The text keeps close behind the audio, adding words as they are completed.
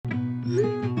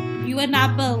You would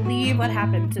not believe what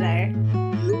happened today.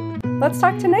 Let's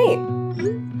talk tonight.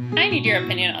 I need your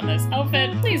opinion on this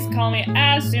outfit. Please call me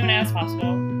as soon as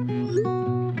possible.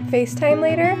 FaceTime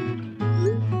later?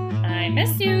 I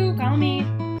miss you. Call me.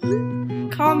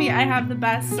 Call me. I have the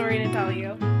best story to tell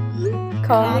you.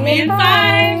 Call me in 5.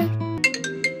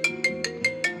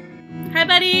 Hi,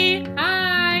 buddy.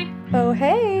 Hi. Oh,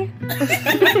 hey.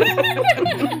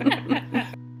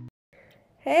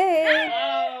 Hey.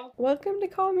 Hello. Welcome to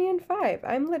Call Me in 5.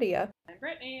 I'm Lydia. I'm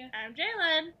Brittany. I'm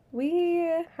Jalen. We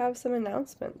have some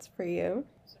announcements for you.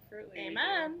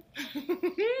 Amen. Can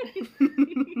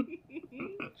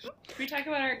we talk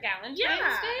about our Galentine's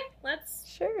Yeah. Day?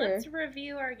 Let's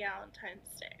review our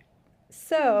Galentine's Day.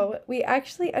 So, we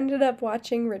actually ended up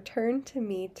watching Return to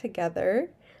Me together.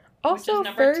 Also, Which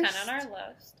is number first, 10 on our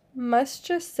list. must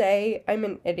just say I'm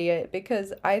an idiot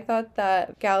because I thought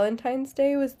that Galentine's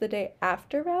Day was the day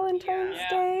after Valentine's Yeah.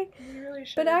 Day, We really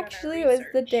should but have done our actually it was the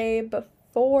research. day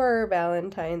before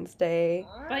Valentine's Day.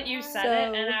 But you said So-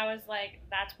 it, and I was like,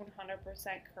 that's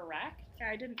 100% correct. Yeah,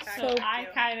 I didn't fact So So check I you.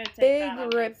 kind of take Big that on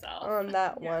rip myself. on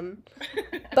that Yeah. one.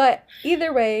 But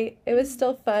either way, it was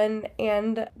still fun,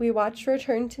 and we watched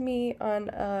Return to Me on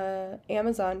a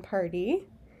Amazon party.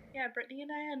 Yeah, Brittany and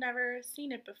I had never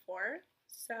seen it before,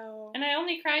 so And I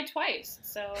only cried twice,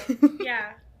 so...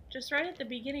 yeah. Just right at the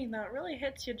beginning, though, it really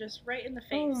hits you just right in the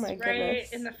face. Oh my right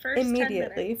goodness. in the first 10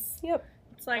 Immediately. minutes. Yep.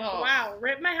 It's like, Oh. wow,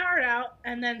 rip my heart out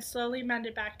and then slowly mend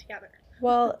it back together.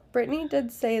 Well, Brittany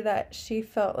did say that she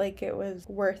felt like it was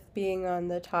worth being on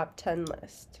the top 10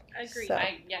 list. Agreed. So,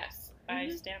 Yes, I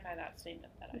Mhm. stand by that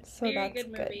statement that I... so Very that's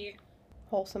good movie.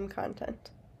 Wholesome content.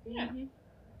 Yeah. Mhm.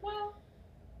 Well...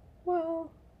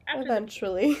 Well, After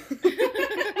eventually.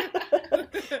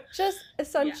 the- Just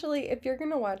essentially, if you're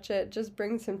going to watch it, just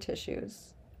bring some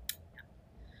tissues.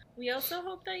 We also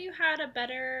hope that you had a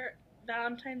better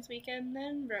Valentine's weekend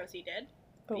than Rosie did.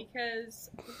 Oh. Because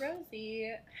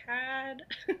Rosie had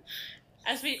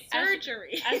As we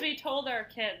surgery. as we told our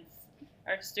kids,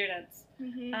 our students,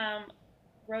 Mhm.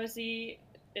 Rosie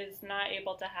is not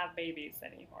able to have babies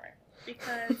anymore.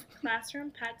 Because classroom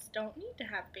pets don't need to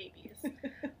have babies.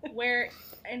 Where,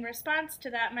 in response to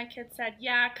that, my kid said,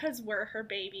 yeah, because we're her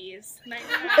babies. And I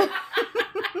said,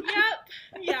 yep,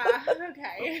 yeah,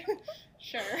 okay,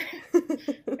 sure.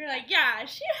 They're like, yeah,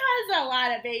 she has a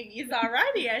lot of babies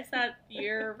already. I said,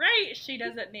 you're right, she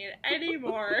doesn't need any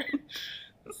more.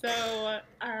 So,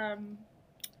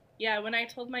 yeah, when I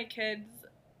told my kids,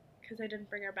 because I didn't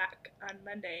bring her back on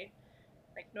Monday,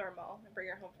 like normal, and bring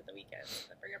her home for the weekend,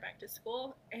 then bring her back to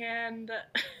school, and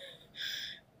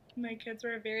my kids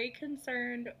were very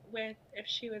concerned with if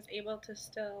she was able to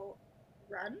still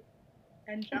run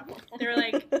and jump. They were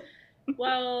like,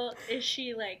 well, is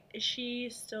she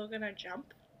still gonna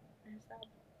jump? I said,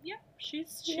 yeah,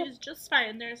 she's Yep. just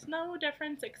fine. There's no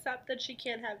difference except that she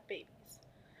can't have babies.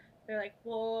 They're like,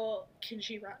 well, can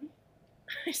she run?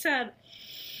 I said,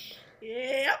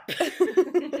 yep.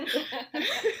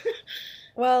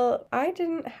 Well, I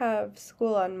didn't have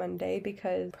school on Monday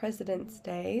because President's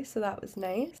Day, so that was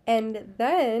nice. And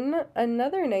then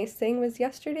another nice thing was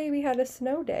yesterday we had a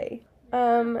snow day.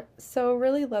 So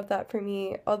really love that for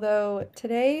me. Although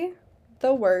today,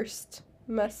 the worst,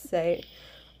 must say.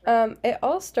 It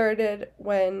all started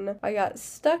when I got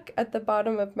stuck at the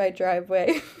bottom of my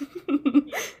driveway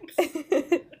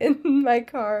in my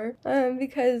car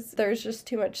because there's just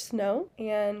too much snow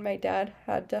and my dad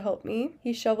had to help me.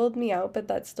 He shoveled me out, but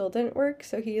that still didn't work,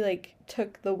 so he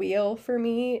took the wheel for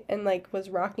me and was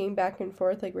rocking back and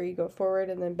forth where you go forward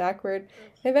and then backward.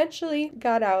 Eventually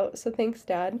got out, so thanks,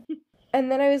 Dad. And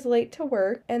then I was late to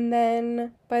work, and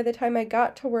then by the time I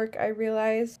got to work, I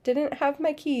realized didn't have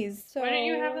my keys. So Why don't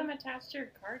you have them attached to your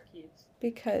car keys?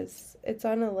 because it's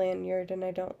on a lanyard, and I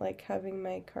don't like having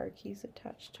my car keys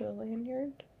attached to a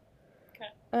lanyard.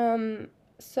 Okay.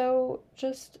 So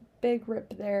just big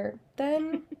rip there.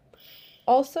 Then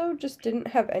also just didn't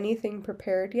have anything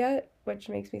prepared yet, which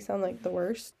makes me sound like the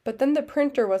worst. But then the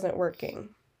printer wasn't working.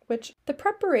 Which the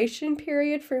preparation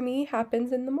period for me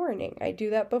happens in the morning. I do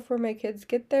that before my kids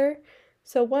get there.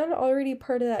 So one, already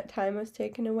part of that time was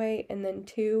taken away, and then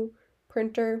two,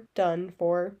 printer done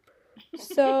for.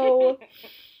 So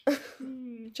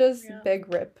just Yeah.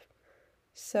 big rip.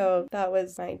 So that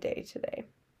was my day today.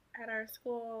 At our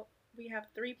school, we have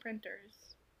 3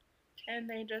 printers, and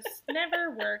they just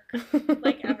never work,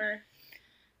 ever.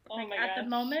 Oh Like, my at the gosh.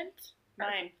 moment,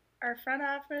 Mine. our front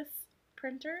office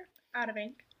printer, out of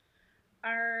ink.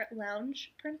 Our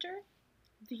lounge printer,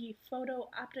 the photo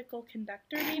optical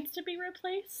conductor needs to be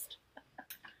replaced.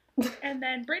 And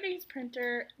then Brittany's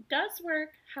printer does work.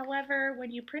 However,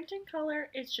 when you print in color,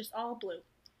 it's just all blue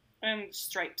And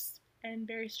stripes. and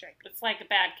very striped. It's like a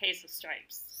bad case of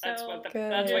stripes. That's So what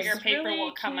Good. that's what your Just paper really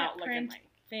will come can't out looking print like.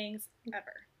 things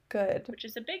ever, Good. which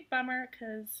is a big bummer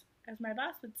because, as my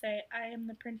boss would say, I am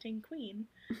the printing queen,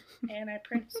 and I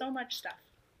print so much stuff.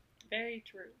 Very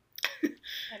true.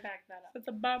 I back that up. It's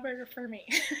a bummer for me.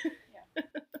 Yeah.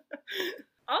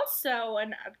 Also,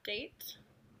 an update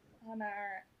on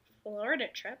our Florida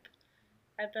trip.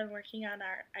 I've been working on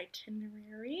our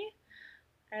itinerary.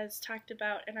 As talked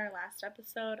about in our last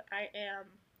episode, I am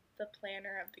the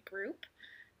planner of the group.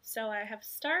 So I have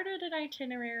started an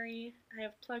itinerary. I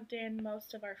have plugged in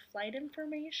most of our flight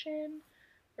information.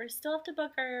 We still have to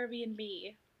book our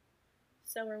Airbnb,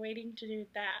 so we're waiting to do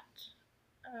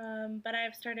that. But I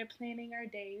have started planning our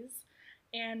days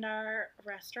and our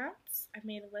restaurants. I've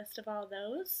made a list of all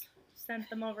those, sent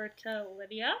them over to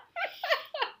Lydia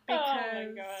because Oh my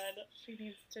god. she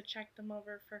needs to check them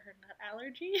over for her nut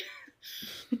allergy.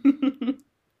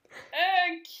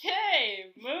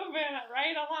 Okay, moving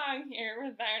right along here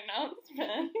with our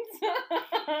announcements.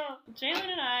 Jalen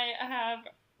and I have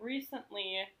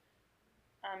recently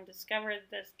discovered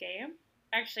this game.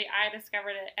 Actually, I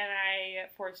discovered it and I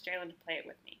forced Jalen to play it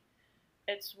with me.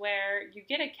 It's where you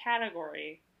get a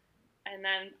category, and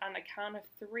then on the count of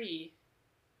 3,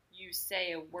 you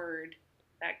say a word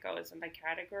that goes in the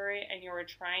category, and you're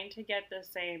trying to get the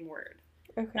same word.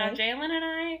 Now, Okay. Jalen and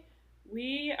I,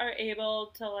 we are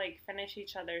able to, like, finish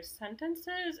each other's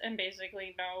sentences and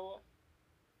basically know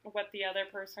what the other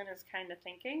person is kind of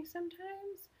thinking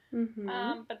sometimes.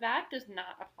 Mm-hmm. But that does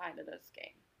not apply to this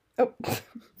game. Oh.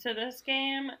 To this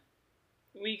game,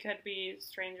 we could be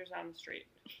strangers on the street.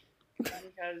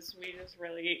 Because we just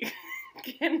really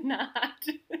cannot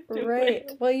do Right.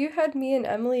 it. Well, you had me and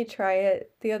Emily try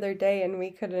it the other day, and we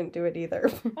couldn't do it either.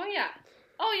 Oh,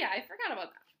 yeah. I forgot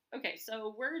about that. Okay,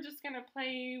 so we're just going to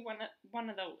play one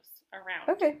of those around.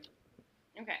 Okay.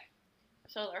 Okay.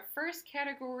 So our first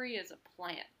category is a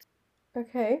plant.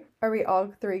 Okay. Are we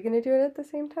all 3 gonna do it at the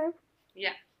same time?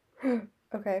 Yeah. Okay.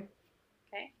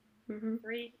 Okay. Mm-hmm.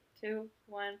 3, 2,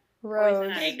 1. Rose.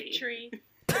 Poison ivy. Fig tree.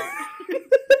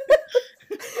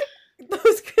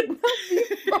 Those could not be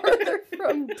farther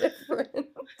from different.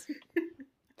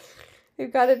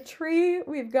 We've got a tree,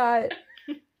 we've got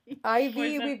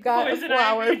ivy, we've got a Poison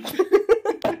flower.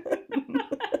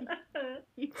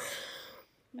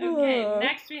 Okay,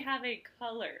 next we have a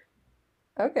color.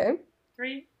 Okay.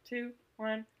 3, 2,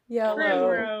 1. Yellow.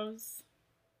 Primrose.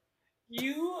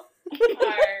 You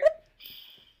are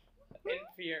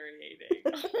infuriating.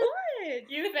 What?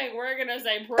 You think we're gonna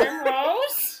say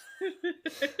primrose? I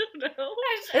don't know.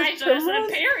 I Is should have said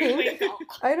primrose pink? periwinkle.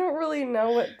 I don't really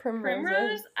know what primrose,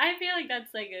 Primrose? is. I feel like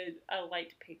that's like a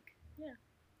light pink.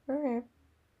 Okay.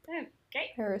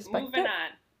 Okay, I respect moving it. on.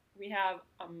 We have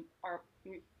our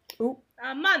Ooh.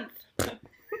 A month.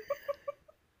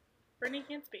 Brittany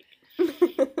can't speak.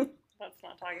 let's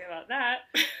not talk about that.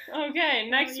 Okay,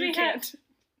 next you we can't.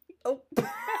 Oh. have.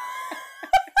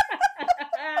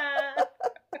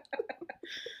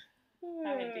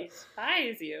 I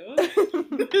despise you.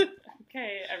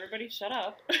 Okay, everybody shut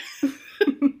up.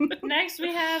 Next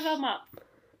we have a month.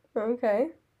 Okay.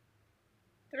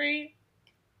 3,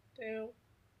 2,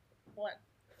 1.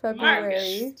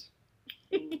 February.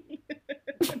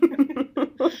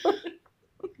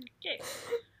 Okay.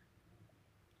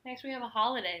 Next we have a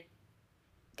holiday.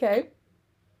 Okay.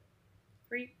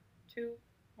 3, 2,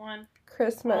 1.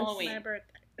 Christmas. Halloween. My birthday.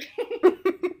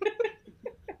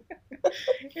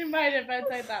 In my defense,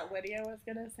 I thought Lydia was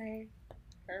gonna say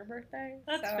her birthday.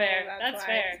 That's so fair. that's That's why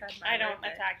fair. I said my I don't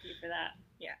birthday. attack you for that.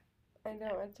 I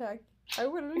don't attack. I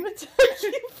wouldn't attack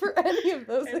you for any of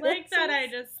those I like that. I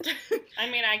answers. just I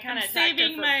mean, I kind I'm of attacked her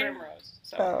saving for my- primrose.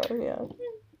 So. Oh, yeah.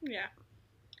 yeah.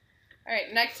 All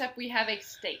right. Next up, we have a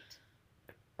state.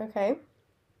 Okay.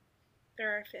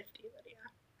 There are 50, Lydia.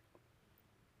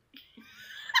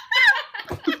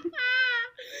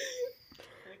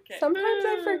 Okay. Sometimes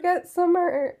I forget some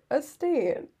are a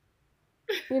state.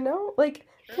 You know? Like,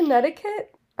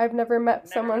 Connecticut, I've never met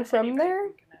Never someone met from anybody there.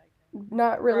 from Connecticut.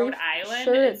 Not really Rhode Island.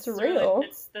 sure it's sort of- real.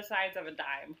 it's the size of a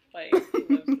dime. Like who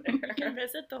lives You can there?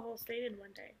 visit the whole state in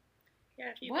one day.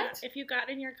 Yeah, What? if you got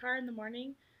in your car in the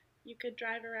morning, you could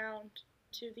drive around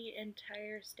to the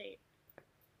entire state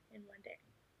in one day.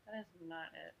 That is not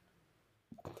it.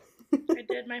 I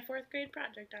did my 4th grade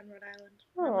project on Rhode Island.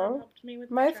 My Aw. mom helped me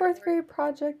with My travel 4th grade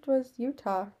project was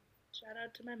Utah. work. Shout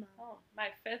out to my mom. Oh, my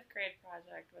 5th grade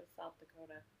project was South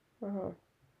Dakota. Uh-huh.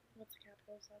 What's the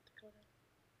capital of South Dakota?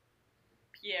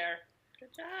 Pierre.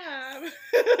 Good job.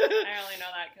 I only know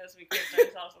that because we quizzed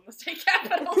ourselves on the state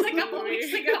capitals a couple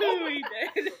weeks ago. We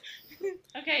did.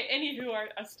 Okay, anywho,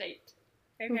 a state.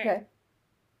 Okay.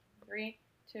 3,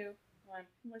 2, 1.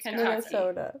 Wisconsin.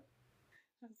 Minnesota.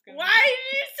 Why did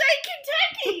you say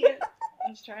Kentucky? I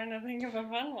was trying to think of a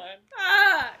fun one.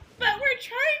 But we're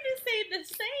trying to say the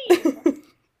same.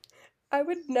 I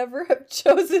would never have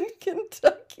chosen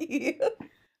Kentucky.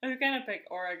 I was gonna pick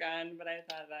Oregon, but I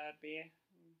thought that would be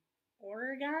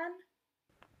Oregon?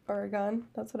 Oregon,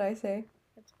 that's what I say.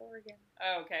 It's Oregon.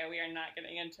 okay. We are not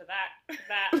getting into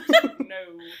that.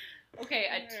 No. Okay,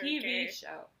 a TV Okay.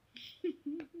 show.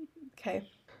 Okay.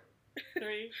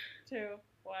 3, 2,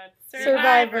 1.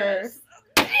 Survivor.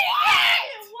 Why?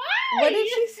 What did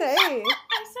she say?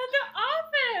 I said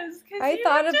The Office. 'Cause I you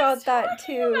thought were just about that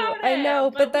talking too. about I it.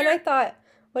 know, but then I thought,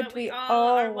 what But do we all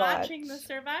all are watch? watching The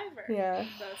Survivor. Yeah.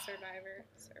 The Survivor.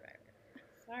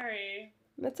 Sorry.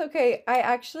 That's okay. I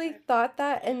actually thought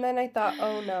that, and then I thought,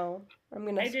 oh no, I'm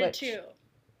gonna I switch. did too.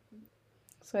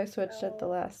 So I switched at the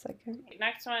last second.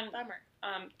 Next one. Bummer.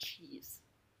 Cheese.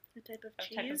 The type of A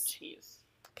cheese. type of cheese.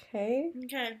 Okay.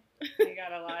 Okay. I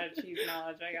got a lot of cheese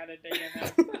knowledge. I gotta dig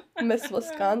in. Miss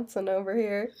Wisconsin over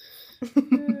here. You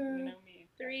know me.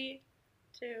 3,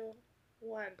 2,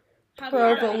 1.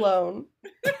 Provolone.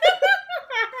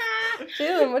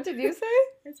 Jalen, what did you say?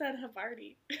 I said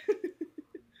Havarti.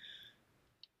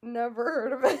 Never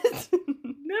heard of it.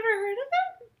 Never heard of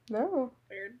it? No.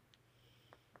 Weird.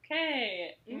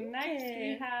 Okay. Next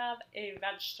Okay. we have a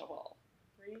vegetable.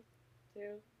 3,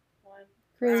 2, 1.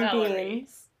 Green Celery.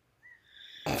 beans.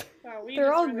 Wow, we They're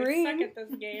just all really green. suck at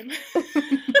this game.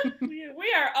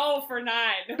 We are 0 for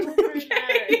 9. 0 for 9.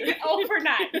 0 for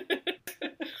 9.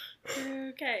 Okay.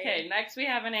 Okay, next we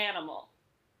have an animal.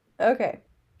 Okay.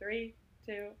 3,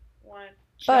 2, 1.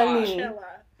 Bunny.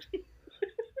 Chinchilla.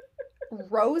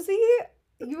 Rosie?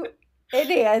 You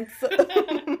idiots.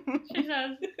 She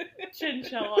says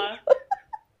chinchilla.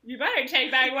 You better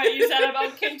take back what you said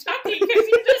about Kentucky because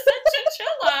you just said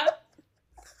chinchilla.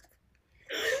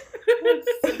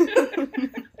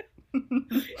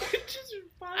 Just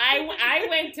I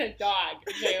went to dog,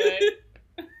 Jalen,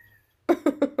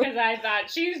 because I thought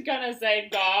she's gonna say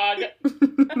dog.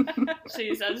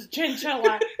 She says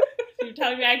chinchilla. You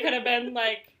telling me I could have been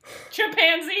like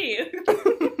chimpanzee?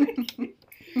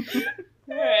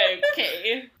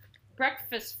 Okay.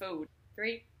 Breakfast food.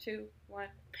 3, 2, 1.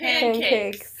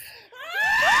 Pancakes.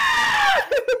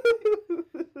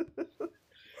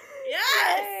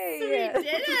 Yes! Yay! We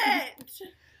did it!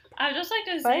 I'd just like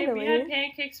to say we had Finally.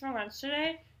 pancakes for lunch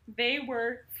today. They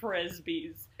were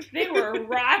frisbees. They were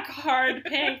rock hard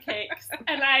pancakes.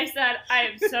 And I said, I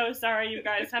am so sorry you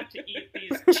guys have to eat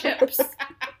these chips.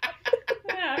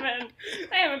 I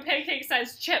have a pancake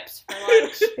sized chips for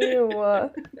lunch. Ew.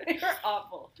 They were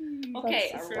awful. Okay,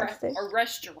 That's a disgusting.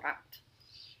 restaurant.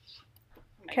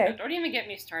 Oh my Okay. God, don't even get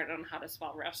me started on how to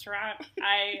spell restaurant.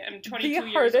 I am 22 The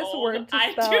years hardest old. word to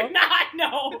I spell. do not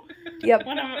know. Yep.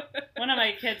 One of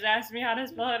my kids asked me how to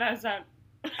spell it, and I said,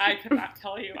 I could not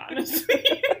tell you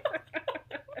honestly.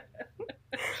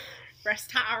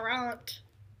 Restaurant.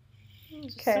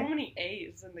 Just Okay. so many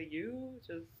A's in the U.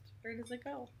 Just where does it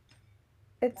go?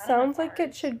 It Not sounds enough like it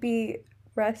R's. should be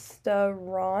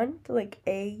restaurant, like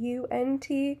AUNT,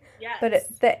 Yes. but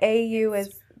the AU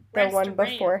is the one Restaurant.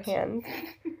 beforehand.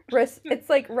 It's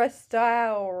like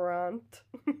restaurant.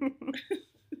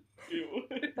 Ew.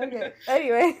 Okay.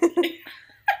 Anyway.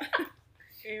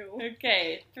 Ew.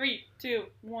 Okay, 3, 2,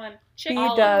 1.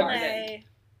 B-dubs. Chick-fil-A.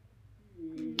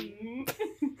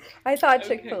 I thought Okay.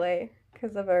 Chick-fil-A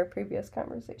because of our previous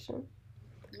conversation.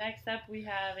 Next up, we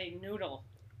have a noodle.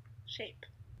 Shape.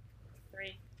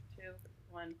 3, 2,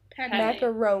 1. Penny.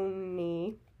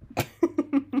 Macaroni.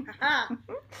 Aha.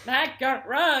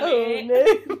 Macaroni. Oh, no.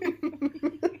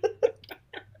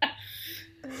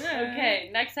 Okay,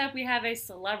 next up, we have a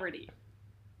celebrity.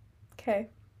 Okay.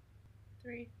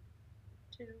 3,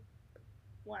 2,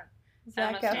 1.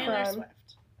 Zac Emma Taylor Efron.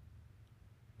 Swift.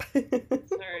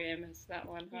 Sorry, I missed that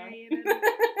one, huh? Yeah, you did.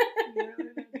 You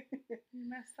really did. You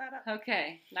messed that up.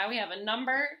 Okay, now we have a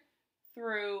number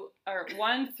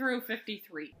 1 through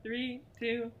 53. 3,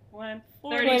 2, 1.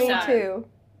 37. 22.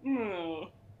 Mm.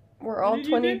 We're all What did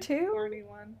you do? 22?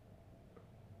 41.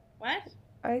 What?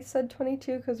 I said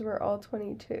 22 because we're all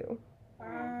 22. I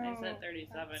Oh, said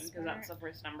 37 because that's the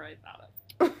first number I thought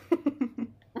of.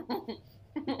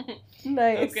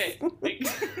 Nice. Okay.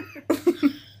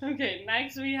 Okay,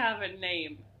 next we have a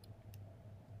name.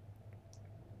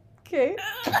 Okay.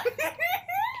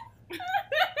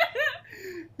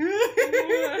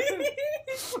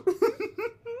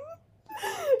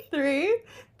 3,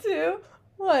 2,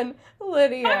 1.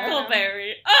 Lydia.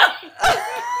 Huckleberry. Oh!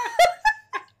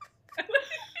 I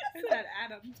said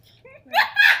Adam.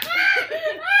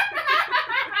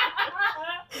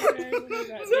 So many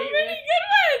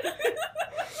good ones.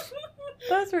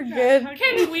 Those were good.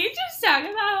 Can we just talk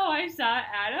about how I saw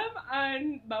Adam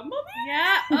on Bumblebee?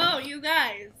 Yeah. Oh, you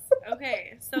guys.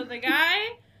 Okay. So the guy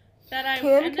that I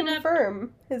Can ended up,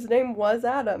 confirm his name was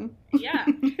Adam. yeah,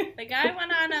 the guy I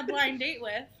went on a blind date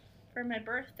with for my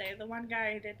birthday. The one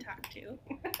guy I did talk to.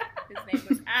 His name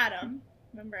was Adam.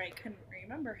 Remember, I couldn't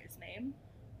remember his name.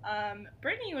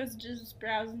 Brittany was just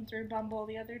browsing through Bumble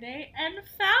the other day and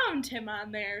found him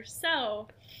on there. So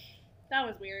that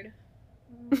was weird.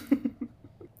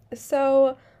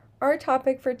 So, our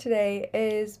topic for today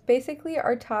is basically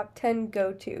our top 10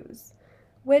 go-tos,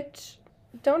 which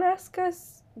don't ask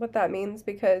us what that means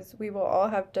because we will all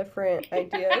have different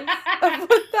ideas of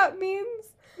what that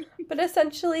means. But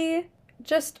essentially,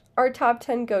 just our top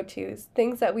 10 go-tos,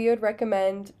 things that we would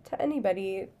recommend to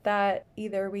anybody that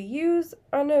either we use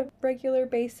on a regular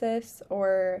basis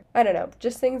or, I don't know,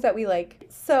 just things that we like.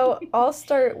 So, I'll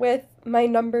start with my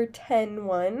number 10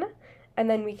 one, and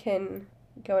then we can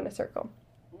go in a circle.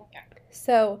 Okay.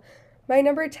 So, my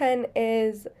number 10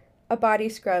 is a body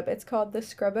scrub. It's called The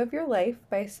Scrub of Your Life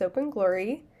by Soap and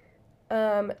Glory.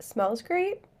 Smells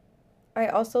great. I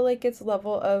also like its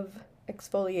level of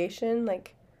exfoliation.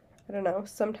 Like, I don't know,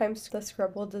 sometimes the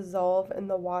scrub will dissolve in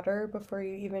the water before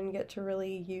you even get to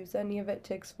really use any of it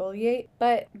to exfoliate.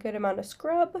 But good amount of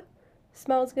scrub,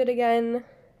 smells good again,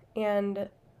 and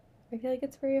I feel like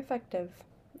it's very effective.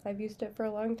 I've used it for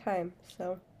a long time,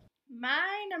 so.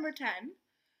 My number 10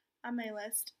 on my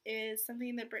list is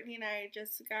something that Brittany and I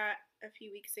just got a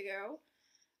few weeks ago.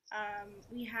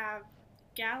 We have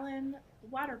gallon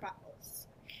water bottles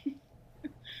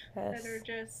that are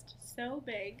just so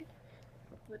big,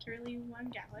 literally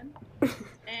 1 gallon,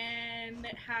 and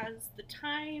it has the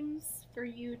times for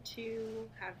you to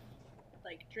have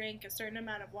drank a certain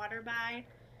amount of water by.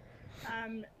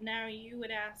 Now you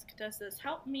would ask, does this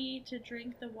help me to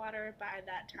drink the water by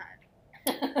that time?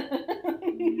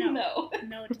 No, it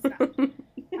does not.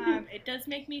 It does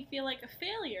make me feel like a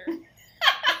failure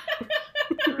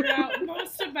throughout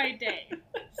most of my day.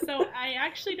 So I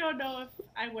actually don't know if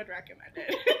I would recommend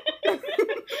it.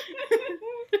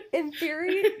 In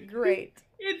theory, great.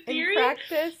 In theory, In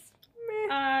practice,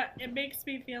 meh. It makes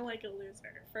me feel like a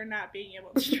loser for not being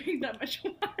able to drink that much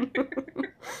water.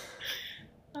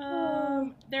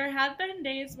 There have been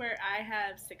days where I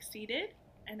have succeeded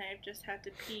and I've just had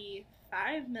to pee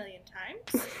 5 million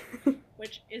times,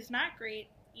 which is not great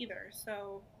either.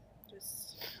 So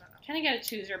just Kind of gotta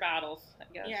choose your battles, I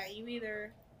guess. yeah, you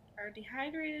either are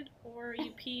dehydrated or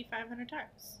you pee 500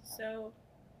 times. So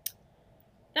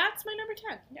that's my number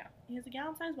 10. Yeah. He has a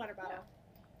gallon-sized water bottle.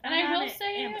 Yeah. And I'm I on will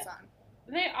say Amazon.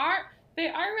 they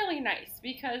are really nice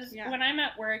because when I'm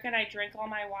at work and I drink all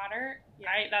my water,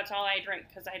 that's all I drink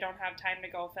because I don't have time to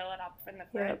go fill it up in the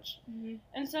fridge. Mm-hmm.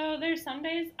 And so there's some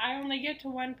days I only get to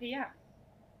 1 p.m.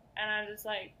 And I'm just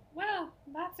like, well,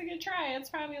 that's a good try. It's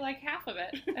probably like half of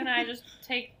it. And I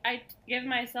give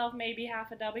myself maybe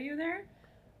half a W there.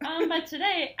 But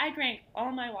today I drank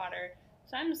all my water.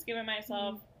 So I'm just giving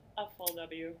myself a full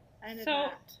W. I did So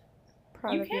not.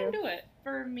 Proud you of can do it.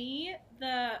 For me,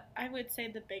 I would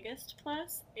say the biggest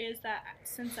plus is that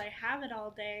since I have it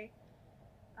all day,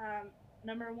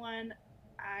 number one,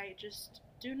 I just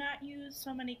do not use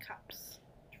so many cups.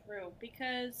 True.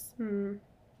 Because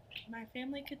my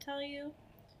family could tell you,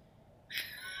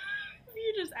 if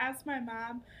you just ask my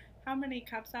mom how many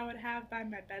cups I would have by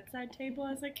my bedside table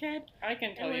as a kid. I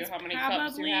can tell It you was how many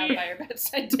cups you probably- have by your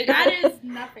bedside table. That is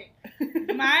nothing.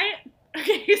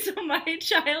 So my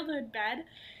childhood bed,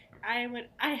 I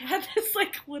had this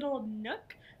little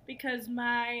nook because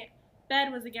my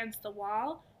bed was against the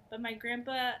wall, but my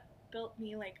grandpa built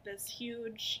me this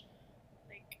huge,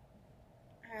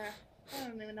 I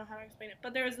don't even know how to explain it,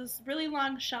 but there was this really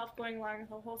long shelf going along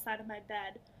the whole side of my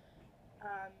bed,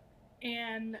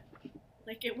 and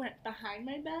it went behind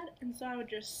my bed, and so I would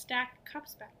just stack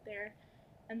cups back there,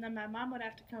 and then my mom would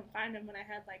have to come find them when I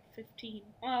had 15.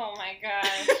 Oh my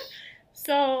gosh.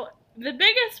 So the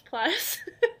biggest plus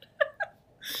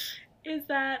is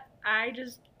that I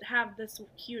just have this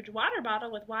huge water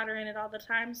bottle with water in it all the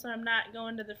time, so I'm not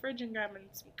going to the fridge and grabbing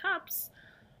some cups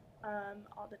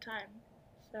all the time.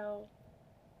 So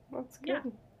That's good.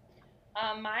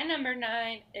 Yeah. My number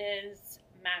 9 is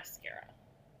mascara.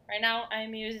 Right now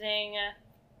I'm using,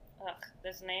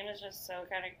 this name is just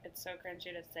it's so cringy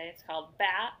to say. It's called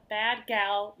Bad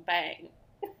Gal Bang.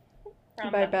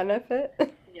 By Benefit.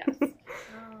 Yes. you're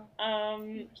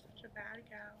such a bad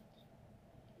gal.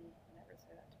 Never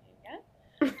say that to me again.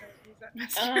 that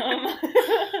mascara.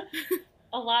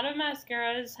 A lot of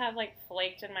mascaras have like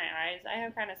flaked in my eyes. I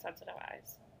have kind of sensitive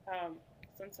eyes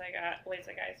since I got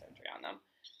LASIK eye surgery on them.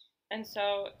 And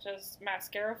so just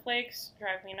mascara flakes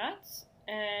drive me nuts.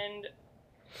 And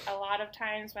a lot of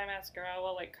times my mascara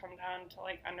will like come down to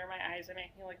like under my eyes and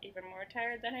make me look even more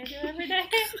tired than I do every day.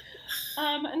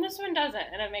 And this one doesn't,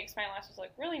 and it makes my lashes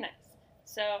look really nice.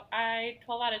 So I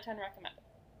 12 out of 10 recommend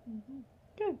it. Mm-hmm.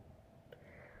 Good.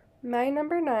 My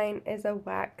number 9 is a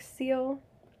wax seal.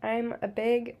 I'm a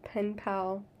big pen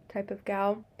pal type of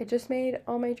gal. It just made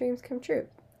all my dreams come true.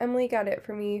 Emily got it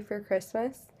for me for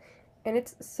Christmas, and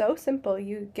it's so simple.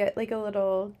 You get like a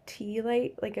little tea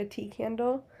light, like a tea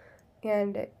candle,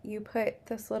 and you put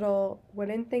this little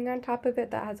wooden thing on top of it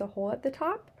that has a hole at the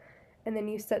top, and then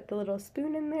you set the little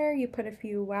spoon in there, you put a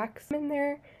few wax in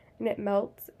there, and it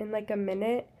melts in like a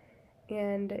minute,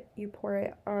 and you pour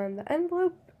it on the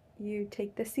envelope, you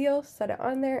take the seal, set it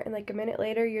on there, and like a minute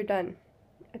later you're done.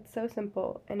 It's so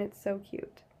simple, and it's so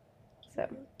cute. So,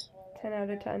 10 out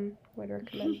of 10 would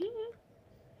recommend.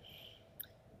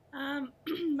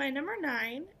 My number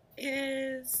 9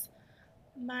 is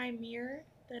my mirror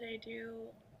that I do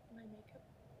my makeup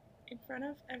in front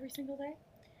of every single day.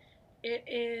 It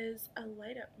is a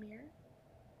light up mirror,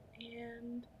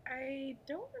 and I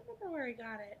don't remember where I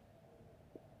got it.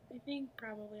 I think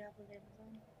probably off of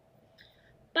Amazon.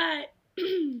 But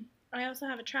I also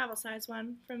have a travel size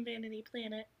one from Vanity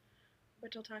Planet,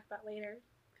 which I'll talk about later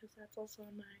because that's also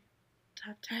in my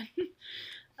top 10.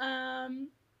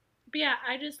 But yeah,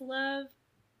 I just love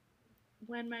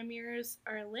when my mirrors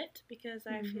are lit because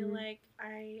I feel like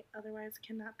I otherwise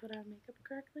cannot put on makeup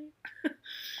correctly.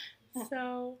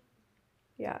 So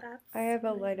yeah, I have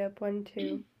a light up one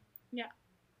too. Yeah.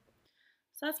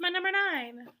 So that's my number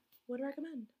 9. Would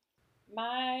recommend.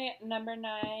 My number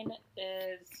 9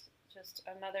 is just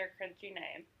another cringy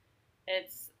name.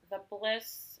 It's the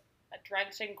Bliss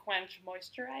Drenching Quench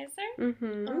Moisturizer.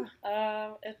 Mm-hmm.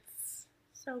 It's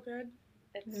so good.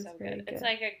 It's so good. It's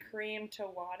like a cream to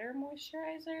water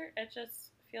moisturizer. It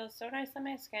just feels so nice on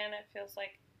my skin. It feels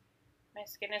like my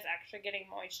skin is actually getting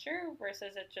moisture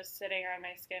versus it just sitting on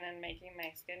my skin and making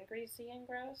my skin greasy and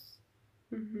gross.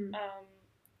 Mm-hmm.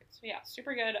 So yeah,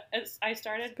 super good. I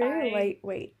started it's very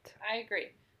lightweight. I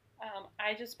agree.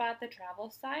 I just bought the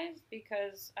travel size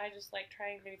because I just like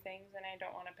trying new things and I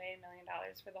don't want to pay $1 million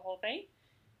for the whole thing.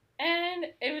 And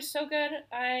it was so good.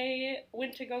 I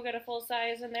went to go get a full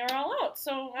size and they were all out.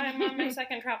 So I'm on my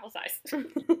second travel size.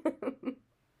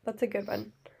 That's a good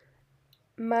one.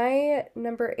 My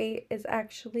number 8 is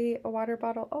actually a water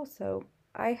bottle also.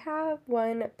 I have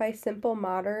one by Simple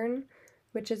Modern,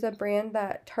 which is a brand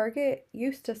that Target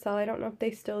used to sell. I don't know if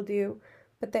they still do,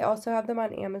 but they also have them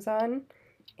on Amazon.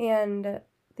 And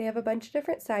they have a bunch of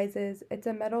different sizes. It's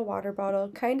a metal water bottle,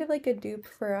 kind of like a dupe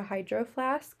for a Hydro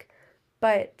Flask,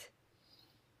 but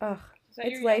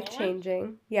it's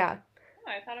life-changing. Yeah.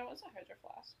 Oh, I thought it was a Hydro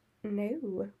Flask.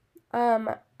 No.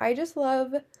 I just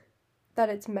love that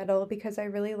it's metal because I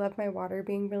really love my water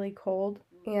being really cold.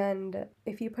 And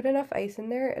if you put enough ice in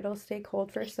there, it'll stay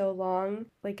cold for so long.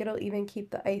 Like, it'll even keep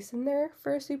the ice in there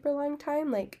for a super long time,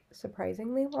 like,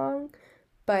 surprisingly long.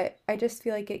 But I just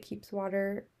feel like it keeps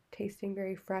water tasting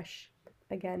very fresh.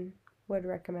 Again, would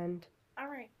recommend. All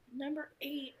right, number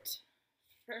 8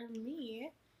 for me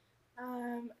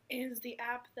is the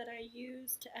app that I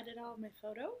use to edit all of my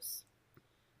photos.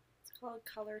 It's called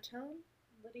Colortone.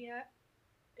 Lydia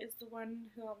is the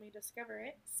one who helped me discover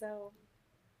it, so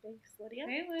thanks, Lydia.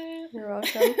 Hey, Liz. You're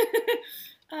welcome.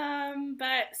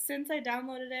 But since I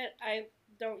downloaded it, I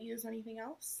don't use anything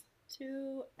else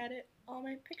to edit all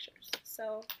my pictures.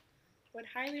 So would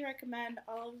highly recommend.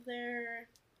 All of their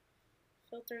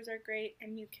filters are great,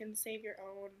 and you can save your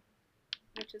own,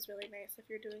 which is really nice if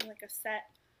you're doing like a set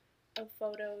of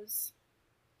photos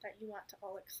that you want to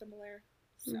all look similar.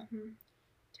 So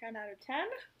 10 out of 10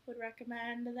 would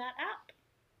recommend that app.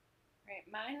 Right,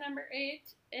 my number 8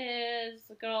 is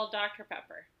the good old Dr.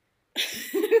 Pepper.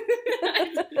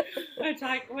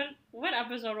 What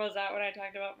episode was that when I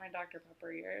talked about my Dr.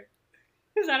 Pepper year?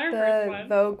 Is that our first one?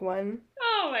 The Vogue one.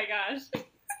 Oh my gosh.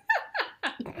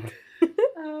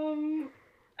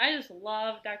 I just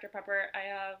love Dr. Pepper. I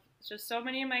have just so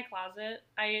many in my closet.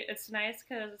 It's nice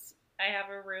because I have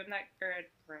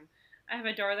I have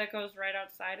a door that goes right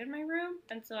outside in my room,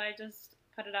 and so I just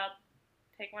put it out,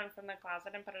 take one from the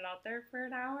closet and put it out there for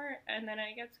an hour, and then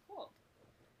it gets cold.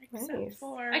 Nice.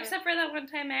 Except for that one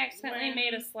time I accidentally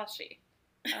made a slushie.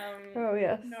 Oh,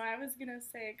 yes. No, I was going to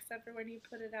say, except for when you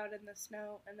put it out in the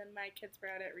snow, and then my kids were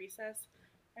out at recess,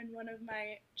 and one of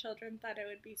my children thought it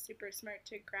would be super smart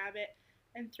to grab it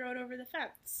and throw it over the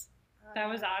fence. That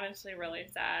was honestly really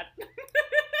sad. I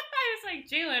was like,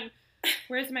 Jalen,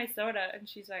 where's my soda? And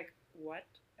she's like, what?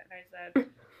 And I said,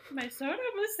 my soda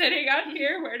was sitting out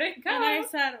here. Where'd it go? And I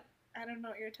said, I don't know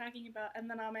what you're talking about. And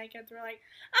then all my kids were like,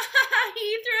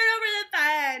 he threw it over the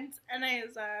fence. And I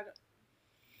said,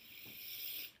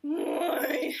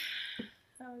 why?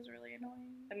 That was really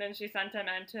annoying. And then she sent him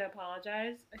in to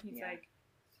apologize. And he's Yeah. like,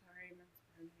 sorry, Miss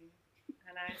Brandy.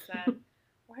 And I said,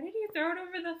 why did you throw it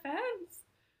over the fence?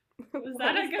 Was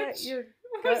that a good choice?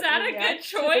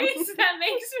 That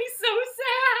makes me so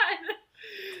sad.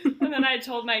 And then I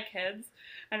told my kids,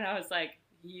 and I was like,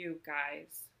 you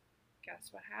guys, guess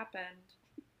what happened?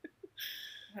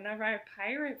 One of our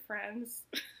pirate friends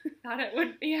thought it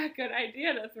would be a good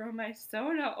idea to throw my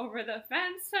soda over the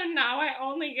fence, so now I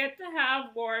only get to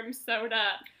have warm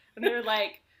soda. And they're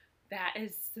like, that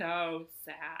is so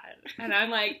sad. And I'm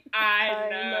like, I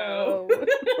know.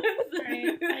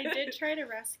 Right. I did try to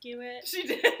rescue it. She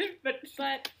did,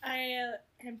 but I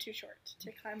am too short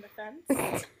to climb the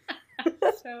fence.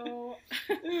 So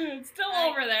it's still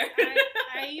over there.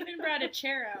 I even brought a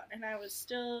chair out, and I was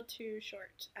still too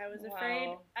short. I was afraid.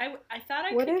 Wow. I thought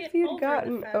I What could if get you'd over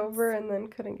gotten the fence. over and then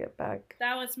couldn't get back?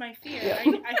 That was my fear. Yeah.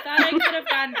 I thought I could have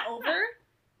gotten over,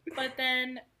 but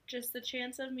then just the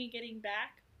chance of me getting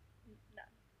back,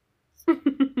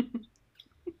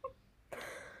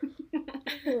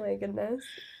 Oh my goodness.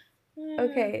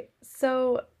 Okay,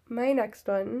 so my next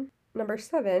one, number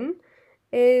 7,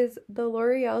 is the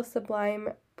L'Oreal Sublime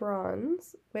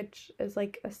Bronze, which is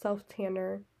like a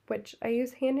self-tanner, which I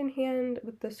use hand in hand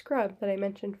with the scrub that I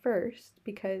mentioned first,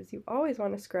 because you always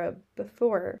want to scrub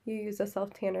before you use a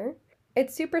self-tanner.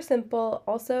 It's super simple.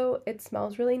 Also, it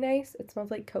smells really nice. It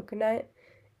smells like coconut.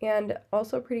 And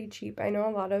also pretty cheap. I know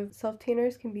a lot of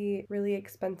self-tanners can be really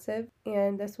expensive,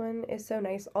 and this one is so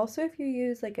nice. Also, if you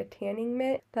use like a tanning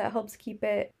mitt, that helps keep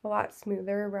it a lot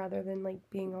smoother rather than like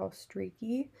being all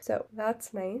streaky. So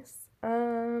that's nice.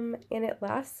 And it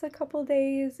lasts a couple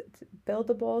days. It's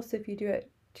buildable, so if you do it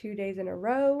 2 days in a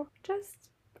row, just,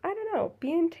 I don't know,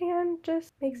 being tan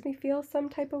just makes me feel some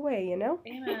type of way, you know?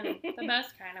 Amen. The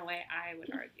best kind of way, I would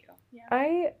argue. Yeah.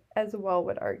 I as well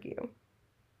would argue.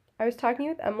 I was talking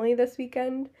with Emily this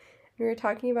weekend, and we were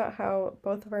talking about how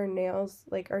both of our nails,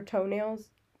 like our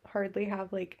toenails, hardly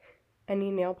have like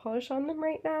any nail polish on them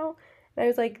right now. And I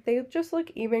was like, they just look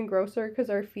even grosser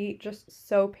because our feet just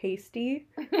so pasty.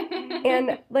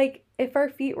 And like, if our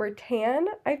feet were tan,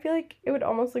 I feel like it would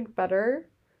almost look better.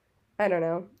 I don't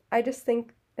know. I just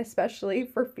think, especially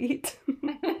for feet,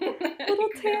 little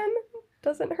tan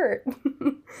doesn't hurt.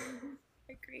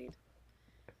 Agreed.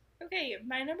 Okay,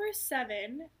 my number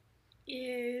 7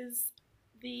 is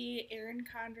the Erin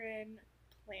Condren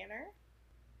planner.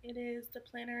 It is the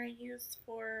planner I use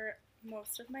for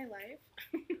most of my life.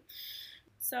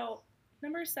 So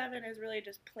number 7 is really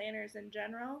just planners in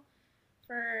general.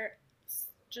 For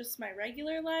just my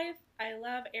regular life, I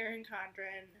love Erin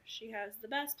Condren. She has the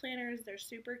best planners. They're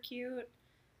super cute.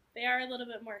 They are a little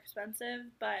bit more expensive,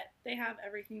 but they have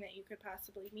everything that you could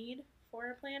possibly need for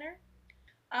a planner.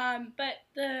 But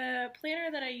the planner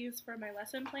that I use for my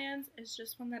lesson plans is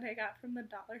just one that I got from the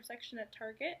dollar section at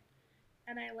Target,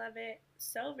 and I love it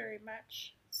so very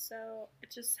much. So it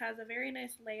just has a very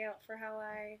nice layout for how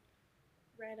I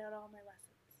write out all my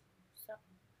lessons. So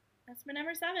that's my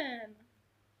number 7.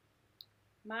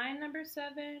 My number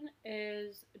 7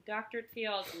 is Dr.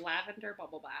 Teal's Lavender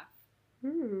Bubble Bath.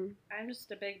 I'm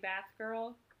just a big bath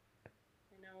girl.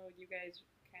 I know you guys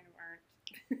kind of aren't.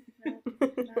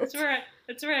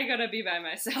 That's where I gotta be by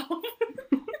myself.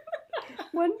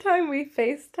 One time we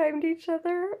FaceTimed each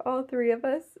other, all 3 of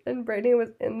us, and Brittany was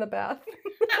in the bath.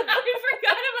 I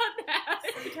forgot about that.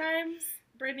 Sometimes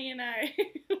Brittany and I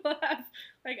will have,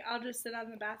 like, I'll just sit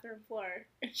on the bathroom floor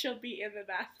and she'll be in the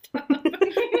bathtub.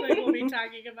 Like, we'll be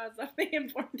talking about something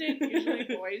important, usually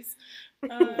boys.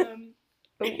 And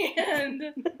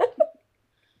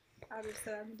I'll just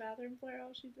sit on the bathroom floor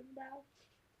while she's in the bath.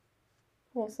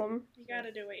 Wholesome. You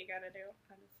gotta do what you gotta do.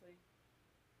 Honestly,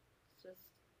 it's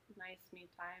just nice me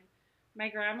time. My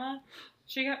grandma,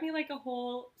 she got me like a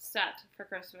whole set for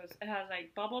Christmas. It has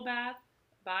like bubble bath,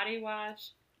 body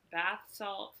wash, bath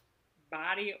salt,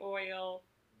 body oil,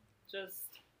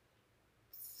 just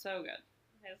so good.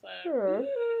 It's a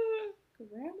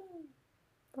grandma.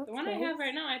 That's The one nice. I have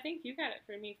right now, I think you got it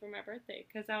for me for my birthday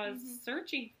because I was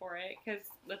searching for it because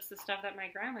that's the stuff that my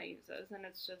grandma uses and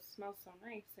it just smells so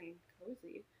nice and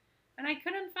cozy. And I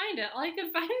couldn't find it. All I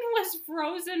could find was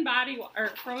frozen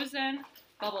frozen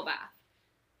bubble bath.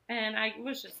 And I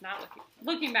was just not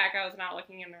looking back, I was not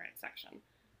looking in the right section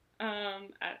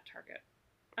at Target.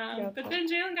 Yeah. But then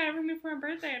Jalen got it for me for my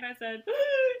birthday, and I said,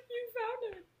 "You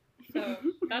found it."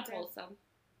 So that's wholesome.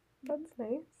 That's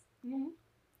nice. Mm-hmm.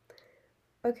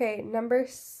 Okay, number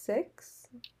 6.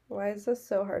 Why is this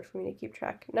so hard for me to keep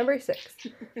track? Number 6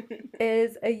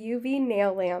 is a UV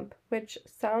nail lamp, which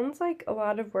sounds like a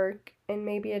lot of work, and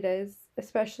maybe it is,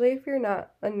 especially if you're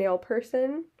not a nail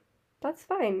person. That's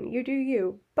fine, you do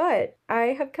you. But I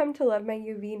have come to love my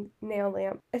UV nail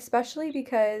lamp, especially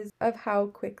because of how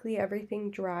quickly everything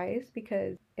dries,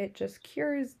 because it just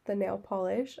cures the nail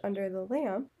polish under the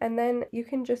lamp, and then you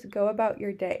can just go about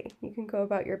your day. You can go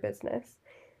about your business.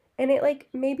 And it like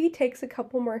maybe takes a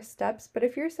couple more steps, but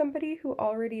if you're somebody who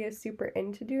already is super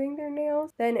into doing their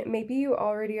nails, then maybe you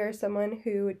already are someone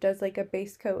who does like a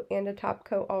base coat and a top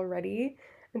coat already.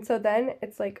 And so then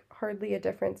it's like hardly a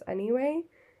difference anyway.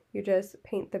 You just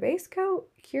paint the base coat,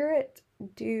 cure it,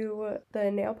 do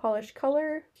the nail polish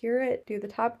color, cure it, do the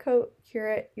top coat, cure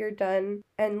it, you're done.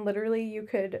 And literally you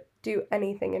could do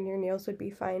anything and your nails would be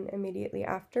fine immediately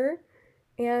after.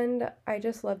 And I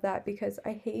just love that because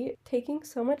I hate taking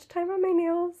so much time on my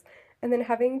nails and then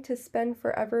having to spend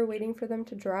forever waiting for them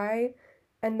to dry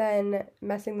and then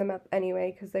messing them up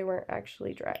anyway because they weren't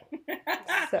actually dry.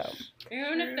 So,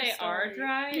 Even if they are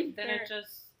dry, then it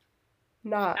just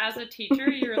not. as a teacher,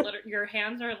 your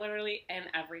hands are literally in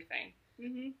everything.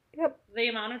 Mm-hmm. Yep. The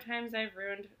amount of times I've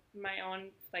ruined my own,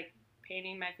 like,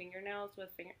 painting my fingernails with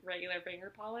regular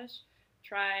finger polish,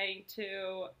 trying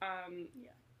to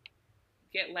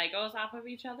get Legos off of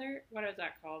each other. What is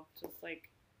that called? Just like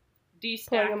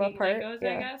Pulling them destacking apart, Legos,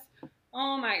 yeah. I guess.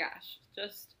 Oh my gosh,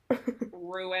 just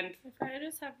ruined. If I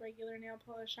just have regular nail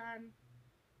polish on,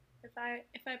 if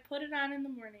I put it on in the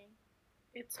morning,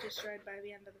 it's destroyed by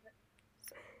the end of the day.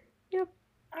 So. Yep.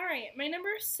 All right, my number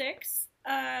 6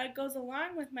 goes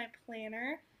along with my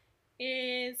planner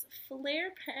is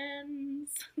flare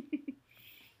pens.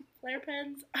 Flare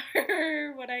pens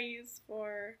are what I use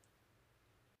for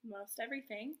most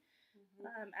everything.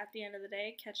 At the end of the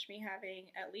day, catch me having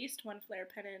at least one flare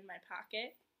pen in my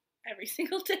pocket every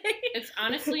single day. It's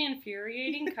honestly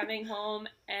infuriating coming home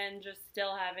and just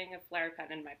still having a flare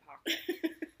pen in my pocket.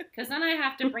 Because then I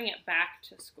have to bring it back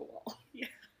to school. You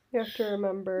have to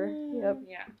remember. Yep.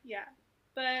 Yeah. Yeah.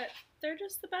 But they're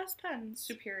just the best pens.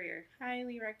 Superior.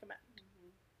 Highly recommend.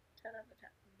 10 out of 10.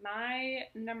 My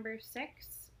number 6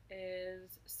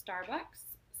 is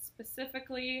Starbucks,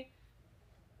 specifically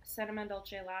cinnamon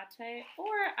dolce latte, or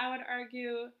I would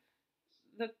argue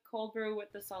the cold brew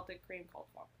with the salted cream cold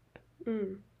foam.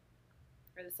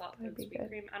 Or the salted sweet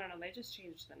cream. I don't know. They just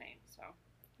changed the name, so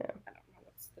yeah. I don't know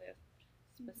what's the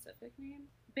specific name.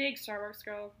 Big Starbucks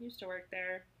girl. Used to work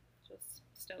there. Just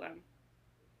still am.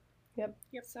 Yep.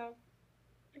 So,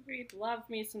 agreed. Love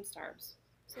me some Starbs.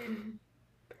 Same.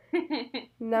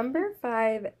 Number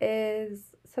 5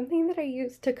 is something that I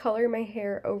used to color my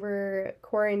hair over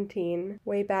quarantine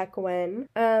way back when.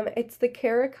 It's the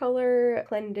Caracolor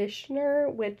Conditioner,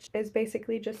 which is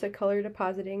basically just a color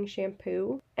depositing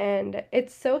shampoo. And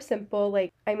it's so simple.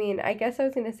 Like, I mean, I guess I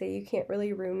was going to say you can't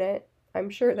really ruin it. I'm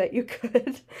sure that you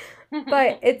could.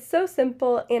 But it's so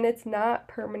simple and it's not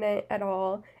permanent at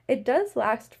all. It does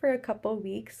last for a couple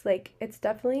weeks. Like, it's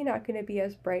definitely not going to be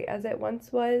as bright as it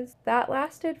once was. That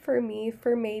lasted for me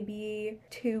for maybe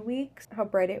 2 weeks, how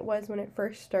bright it was when it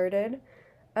first started.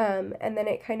 And then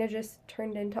it kind of just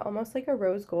turned into almost like a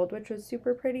rose gold, which was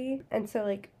super pretty. And so,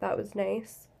 like, that was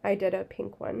nice. I did a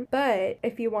pink one. But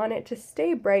if you want it to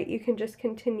stay bright, you can just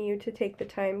continue to take the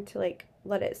time to, like,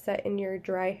 let it set in your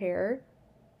dry hair.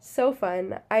 So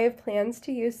fun. I have plans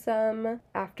to use some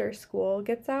after school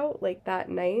gets out, like that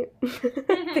night,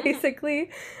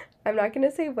 basically. I'm not going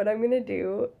to say what I'm going to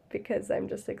do because I'm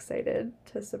just excited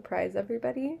to surprise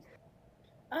everybody.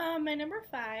 My number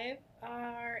 5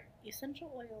 are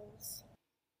essential oils.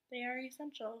 They are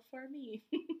essential for me.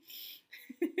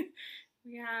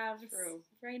 We have,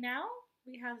 right now,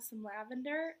 we have some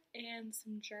lavender and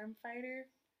some germ fighter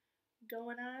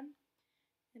going on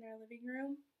in our living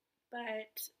room.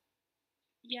 But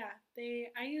yeah,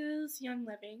 I use Young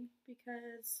Living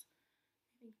because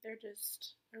I think they're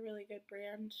just a really good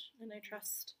brand and I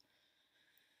trust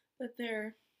that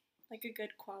they're like a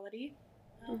good quality.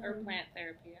 Or plant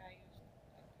therapy, I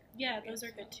use. Yeah, those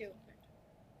are good too.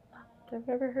 I've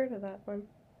never heard of that one.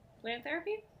 Plant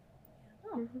therapy?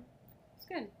 Oh, it's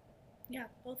good. Yeah,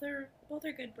 both are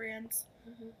good brands.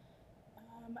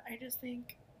 I just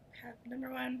think number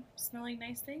 1, smelling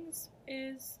nice things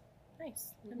is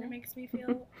nice, and it makes me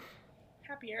feel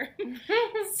happier.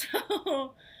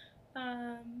 So,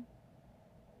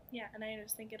 yeah, and I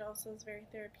just think it also is very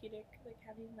therapeutic. Like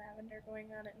having lavender going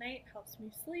on at night helps me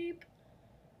sleep.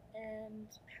 and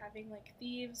having like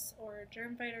thieves or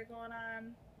germ fighter going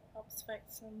on helps fight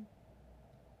some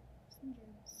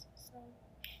germs. So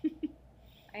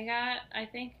I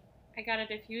think I got a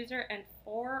diffuser and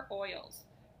 4 oils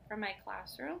from my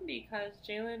classroom because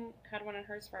Jalen had one in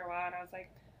hers for a while, and I was like,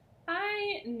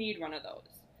 I need one of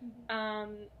those.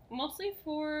 Mostly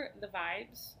for the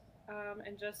vibes,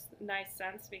 and just nice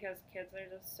scents because kids are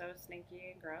just so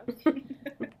stinky and gross.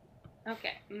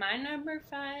 Okay, my number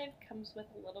 5 comes with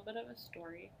a little bit of a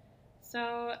story.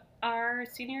 So our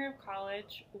senior year of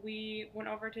college, we went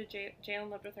over to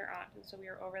Jalen lived with her aunt, and so we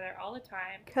were over there all the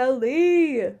time.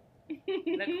 Kelly!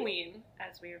 The queen,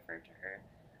 as we refer to her.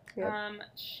 Yep.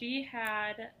 She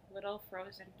had little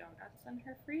frozen donuts in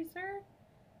her freezer,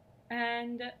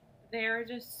 and they were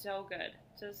just so good.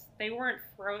 They weren't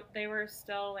they were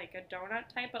still like a donut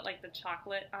type, but like the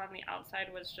chocolate on the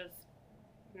outside was just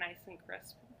nice and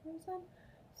crisp and frozen.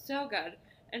 So good.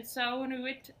 And so when we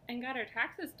went and got our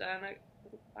taxes done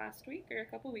last week or a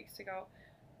couple weeks ago,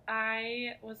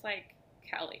 I was like,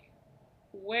 Kelly,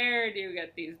 where do you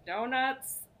get these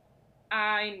donuts?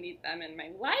 I need them in my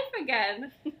life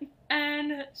again.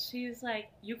 And she's like,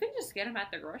 you can just get them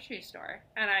at the grocery store.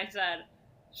 And I said,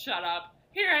 shut up.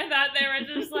 Here, I thought they were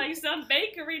just like some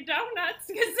bakery donuts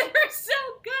because they were so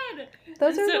good.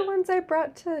 Those are the ones I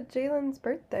brought to Jalen's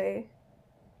birthday.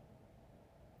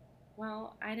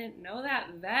 Well, I didn't know that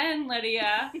then,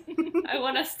 Lydia. I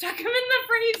would have stuck them in the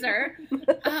freezer.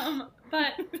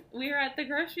 But we were at the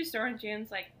grocery store, and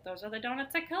Jalen's like, those are the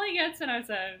donuts that Kelly gets. And I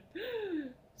said,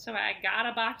 so I got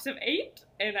a box of 8,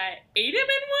 and I ate them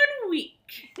in 1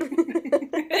 week.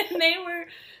 And they were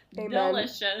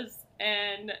delicious.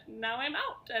 And now I'm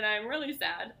out, and I'm really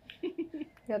sad.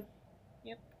 Yep.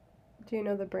 Do you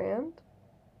know the brand?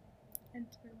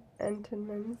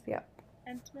 Entenmann's, yep.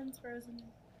 Entenmann's frozen,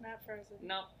 not frozen.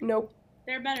 Nope.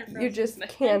 They're better frozen. You just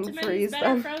can freeze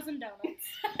them. Frozen donuts.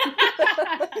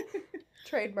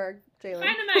 Trademark, Jalen. Find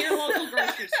them at your local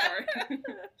grocery store.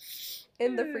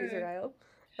 In the freezer aisle.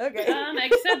 Okay.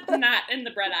 Except not in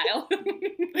the bread aisle.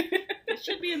 They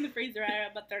should be in the freezer aisle,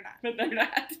 but they're not. But they're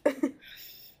not.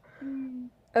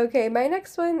 Okay, my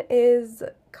next one is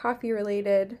coffee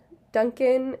related.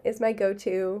 Dunkin' is my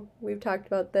go-to. We've talked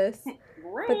about this.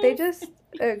 Rude. But they just...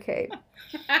 Okay.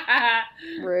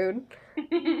 Rude.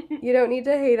 You don't need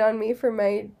to hate on me for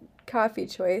my coffee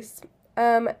choice.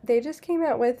 They just came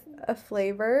out with a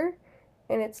flavor,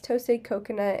 and it's toasted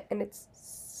coconut, and it's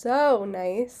so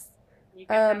nice. You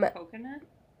can have coconut?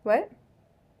 What?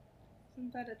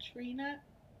 Isn't that a tree nut?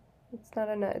 It's not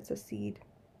a nut, it's a seed.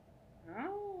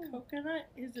 Oh. Coconut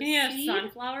is a seed? Can you have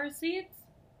sunflower seeds?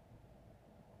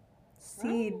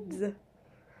 Seeds.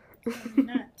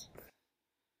 Nut.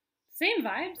 Same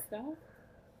vibes, though.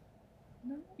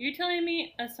 No. You're telling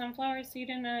me a sunflower seed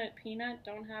and a peanut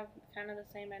don't have kind of the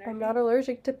same energy? I'm not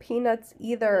allergic to peanuts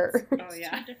either. Oh,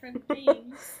 yeah. 2 different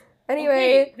things.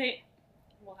 Anyway. Okay,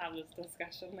 we'll have this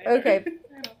discussion later. Okay.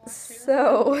 I don't want to.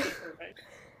 So, Perfect.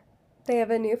 they have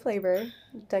a new flavor.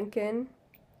 Dunkin'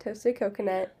 toasted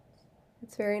coconut.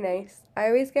 It's very nice. I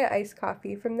always get iced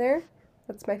coffee from there.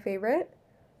 That's my favorite.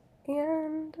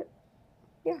 And,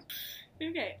 yeah.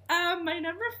 Okay. My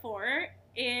number 4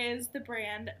 is the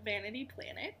brand Vanity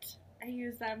Planet. I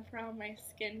use them for all my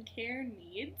skincare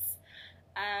needs.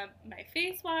 My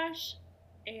face wash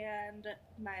and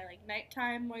my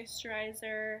nighttime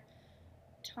moisturizer,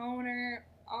 toner,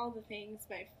 all the things.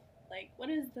 What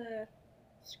is the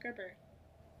scrubber?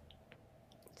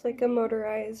 It's like a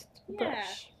motorized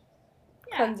brush.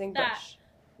 Cleansing brush.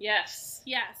 Yes.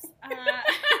 Yes. I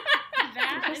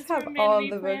That just is have from all Vanity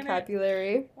the Planet.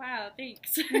 vocabulary. Wow,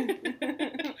 thanks.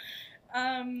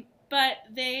 But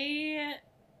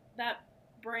that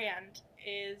brand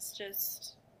is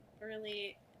just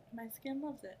really, my skin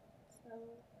loves it. So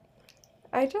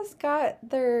I just got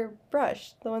their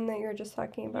brush, the one that you were just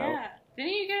talking about. yeah,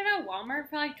 Didn't you get it at Walmart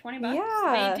for like $20?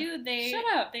 Yeah. they do. Shut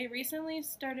up. They recently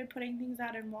started putting things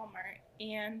out in Walmart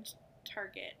and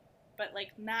Target, but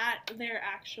not their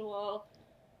actual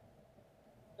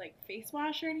face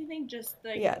wash or anything. Just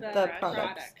the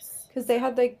products. Because they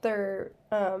had their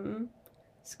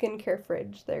skincare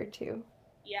fridge there too.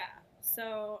 Yeah.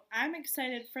 So I'm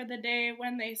excited for the day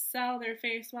when they sell their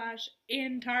face wash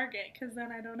in Target, because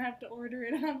then I don't have to order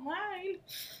it online.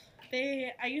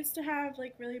 I used to have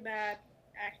really bad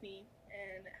acne,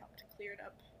 and it helped to clear it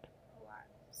up a lot.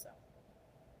 So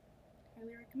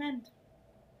highly recommend.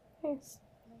 Nice.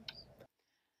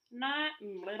 My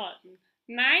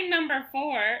number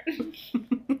 4.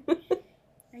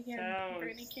 Again, So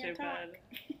Brittany can't stupid. talk.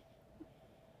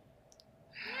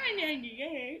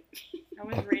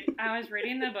 I was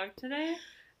reading the book today,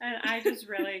 And I just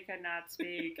really could not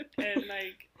speak. And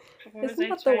like, what was Isn't I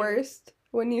that the trying- worst?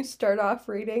 When you start off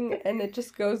reading and it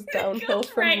just goes downhill Goes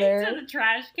from right there. to the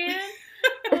trash can.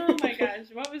 Oh my gosh,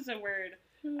 what was the word?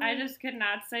 I just could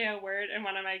not say a word, and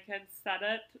one of my kids said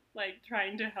it, like,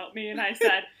 trying to help me, and I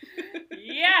said,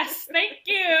 yes, thank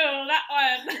you, that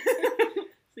one.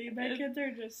 See, my kids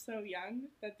are just so young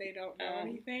that they don't know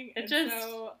anything. It and just-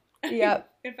 so Yep.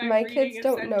 if I'm My reading kids a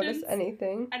don't notice sentence,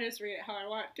 anything. I just read it how I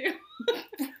want to.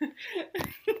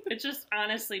 It just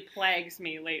honestly plagues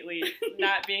me lately,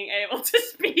 not being able to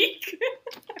speak.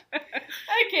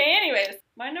 Okay, anyways,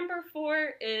 my number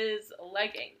 4 is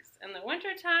leggings. In the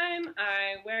wintertime,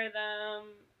 I wear them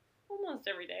almost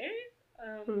every day.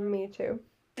 Me too.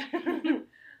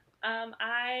 I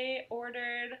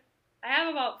have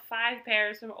about 5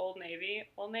 pairs from Old Navy.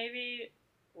 Old Navy,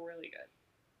 really good.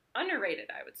 Underrated,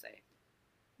 I would say.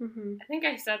 Hmm. I think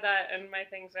I said that in my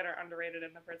things that are underrated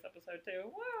in the first episode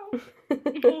too.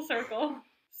 Wow. Full circle.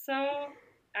 So,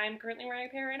 I'm currently wearing a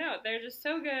pair right now. They're just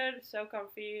so good, so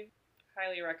comfy.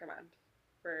 Highly recommend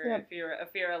for Yep.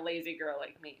 if you're a lazy girl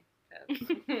like me.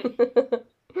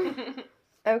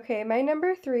 Okay, my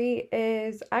number 3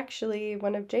 is actually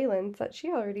one of Jalen's that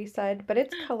she already said, but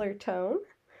it's color tone.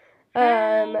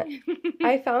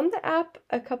 I found the app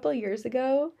a couple years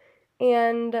ago,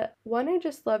 and one, I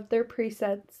just loved their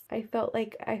presets. I felt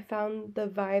like I found the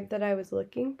vibe that I was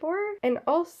looking for. And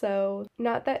also,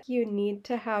 not that you need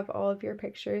to have all of your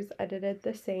pictures edited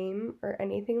the same or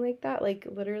anything like that. Like,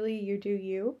 literally, you do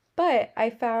you. But I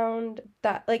found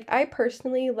that, like, I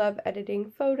personally love editing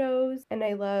photos, and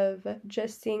I love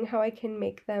just seeing how I can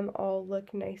make them all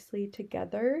look nicely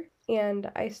together.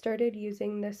 And I started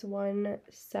using this one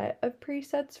set of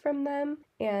presets from them,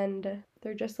 and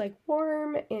they're just like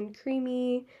warm and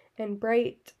creamy and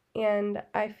bright, and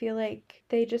I feel like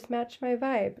they just match my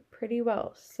vibe pretty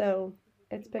well. So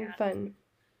it's been Yeah. fun.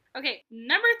 Okay,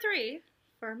 number 3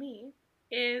 for me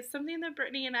is something that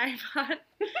Brittany and I bought.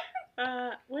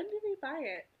 When did we buy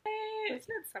it? Wasn't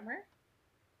it summer?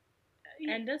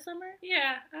 End of summer?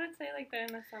 Yeah, I would say like the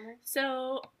end of summer.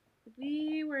 So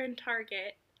we were in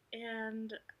Target,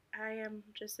 and I am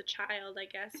just a child, I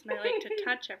guess, and I like to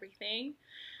touch everything.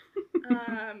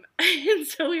 And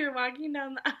so we were walking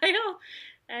down the aisle,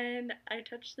 and I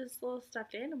touched this little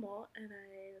stuffed animal, and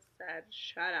I said,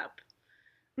 "Shut up,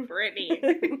 Brittany,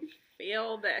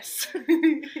 feel this."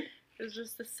 It was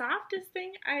just the softest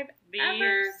thing I've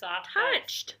ever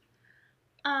touched.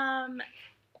 And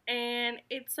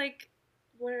it's like,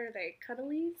 what are they?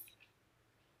 Cuddlies?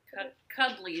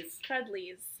 Cuddlies.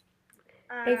 Cuddlies.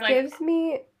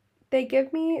 They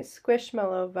give me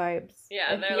Squishmallow vibes.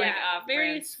 Yeah, they're like off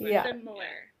very brand.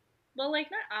 similar. Well, like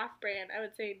not off brand. I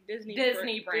would say Disney brand.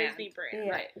 Disney brand.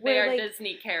 Yeah. Right. They Where, are like,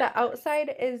 Disney characters. The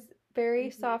outside is very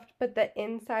Mhm. soft, but the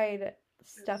inside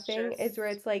stuffing is where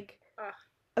it's like Ugh.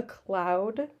 a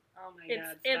cloud. Oh my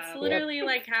god. It's stop. literally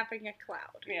like having a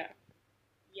cloud. Yeah.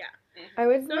 Yeah. I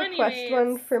would So request one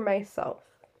anyways- for myself.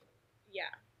 Yeah.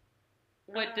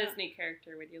 What Disney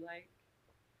character would you like?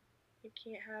 You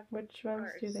can't have. Which ones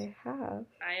do Ours. they have?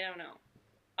 I don't know.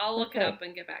 I'll look it Okay. up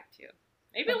and get back to you.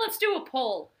 Maybe let's do a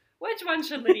poll. Which one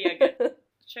should Lydia get?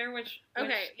 Share which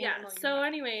Okay, yeah. animal you So, want.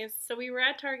 anyways, so we were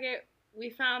at Target.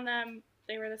 We found them.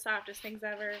 They were the softest things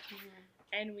ever,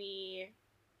 and we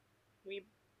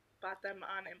bought them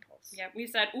on impulse. Yeah, we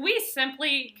said we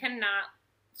simply cannot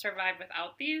survive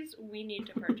without these. We need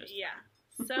to purchase. Yeah.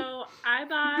 So I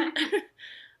bought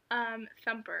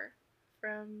Thumper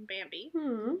from Bambi,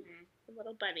 Hmm. the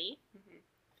little bunny, Mm-hmm.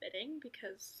 fitting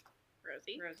because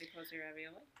Rosie. Rosie Cozy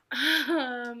Ravioli.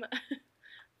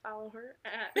 Follow her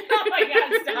at. Oh my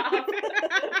God, stop.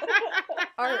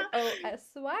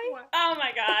 ROSY? Oh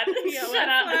my God! Yeah, Shut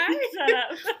up! why? Shut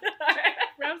up!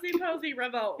 Rosie Posey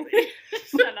Rivoli.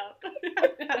 Shut up!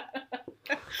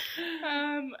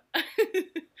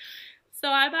 So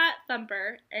I bought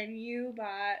Thumper, and you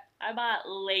bought. I bought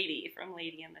Lady from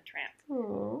Lady and the Tramp,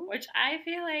 Aw. which I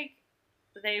feel like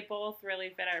they both really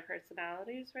fit our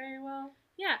personalities very well.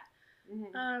 Yeah.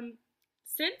 Mhm.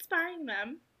 Since buying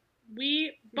them,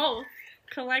 we both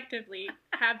collectively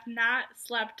have not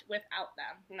slept without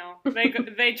them. No,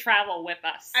 they travel with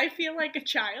us. I feel like a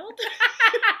child,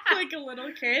 like a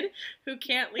little kid who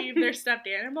can't leave their stuffed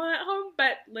animal at home,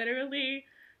 but literally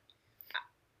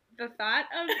the thought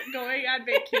of going on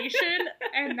vacation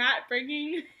and not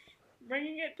bringing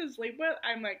it to sleep with,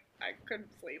 I'm like, I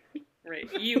couldn't sleep. Right,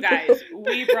 you guys,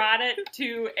 we brought it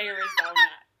to Arizona.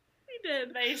 We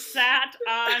did. They sat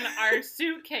on our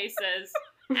suitcases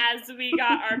as we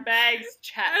got our bags As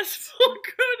checked.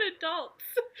 full-grown adults.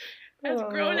 As Aw.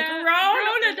 grown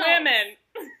Grown adults. women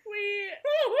We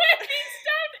with these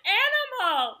stuffed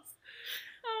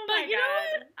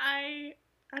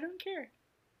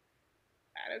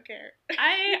don't care.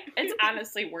 It's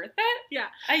honestly worth it. Yeah.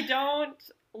 I don't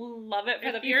love it for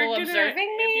If the you're people gonna-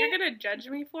 observing me. If you're gonna judge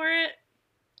me for it,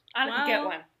 well, Get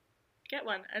one. get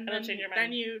one, and It'll then, change your mind.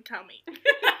 then you tell me.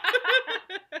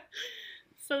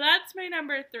 So that's my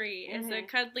number 3, is the Mhm.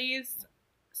 Cuddlies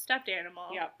stuffed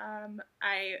animal. Yep.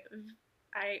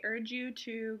 I urge you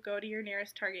to go to your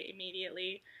nearest Target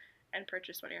immediately and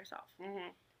purchase one yourself. Mm-hmm.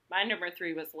 My number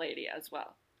 3 was Lady as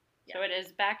well. Yeah. So it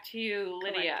is back to you,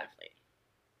 Lydia. Collectively.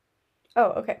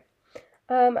 Oh, okay.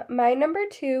 My number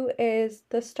 2 is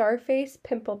the Starface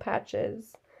pimple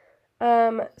patches.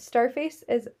 Starface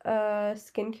is a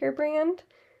skincare brand.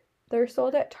 They're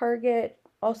sold at Target,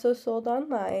 also sold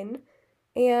online,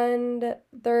 and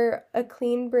they're a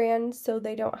clean brand, so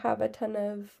they don't have a ton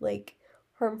of like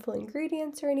harmful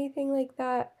ingredients or anything like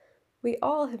that. We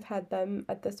all have had them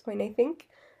at this point, I think.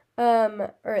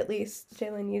 Or at least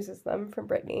Jalen uses them from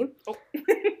Brittany. Oh,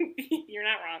 you're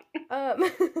not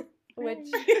wrong. Which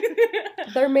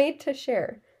they're made to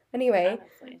share. Anyway,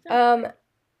 Honestly.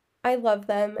 I love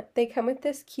them. They come with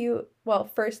this cute, well,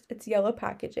 first it's yellow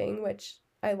packaging, which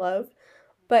I love,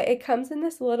 but it comes in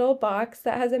this little box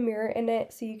that has a mirror in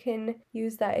it, so you can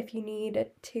use that if you need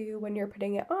to when you're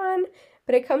putting it on.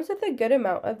 But it comes with a good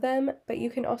amount of them, but you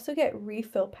can also get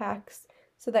refill packs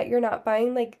so that you're not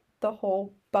buying like the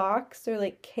whole box or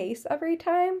like case every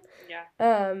time. Yeah.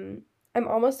 I'm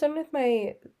almost done with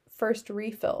my first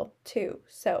refill too,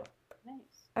 so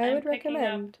Nice. I I'm would picking up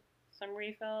recommend. some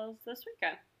refills this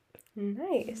weekend.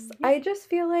 Nice. Mhm. I just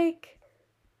feel like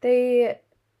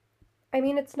I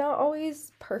mean, it's not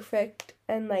always perfect,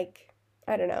 and like,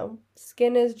 I don't know,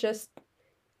 skin is just,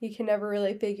 you can never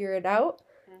really figure it out,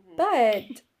 Mm-hmm.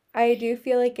 but I do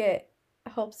feel like it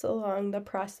helps along the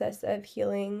process of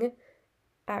healing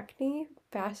acne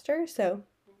faster, so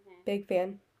Mm-hmm. big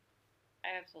fan. I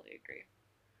absolutely agree.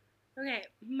 Okay,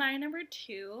 my number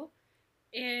 2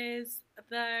 is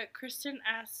the Kristen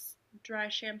S. dry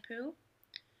shampoo.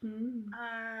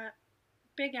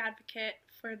 Big advocate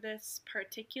for this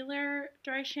particular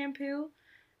dry shampoo.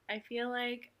 I feel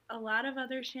like a lot of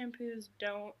other shampoos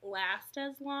don't last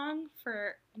as long,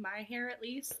 for my hair at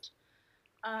least.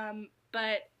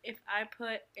 But if I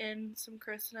put in some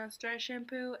Kristen S. dry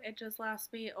shampoo, it just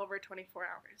lasts me over 24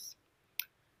 hours.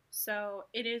 So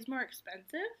it is more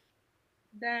expensive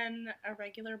than a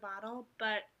regular bottle,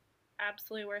 but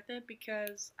absolutely worth it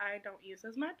because I don't use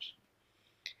as much.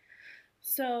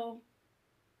 So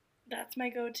that's my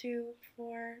go-to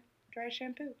for dry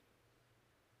shampoo.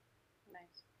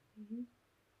 Nice. Mm-hmm.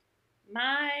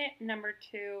 My number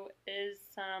 2 is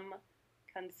some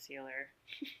concealer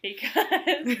because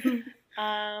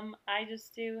I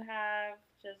just do have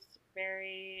just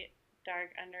very dark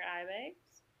under eye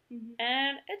bags. Mm-hmm.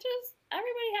 And it just,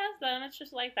 everybody has them. It's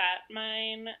just like that.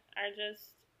 Mine are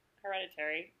just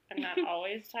hereditary. I'm not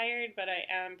always tired, but I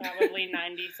am probably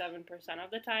 97%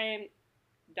 of the time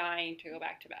dying to go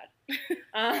back to bed.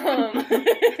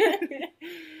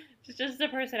 It's just a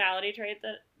personality trait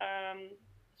that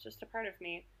it's just a part of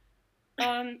me.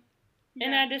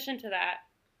 In addition to that,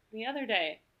 the other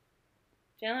day,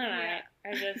 Jalen and I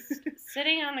are just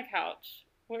sitting on the couch.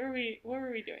 What were we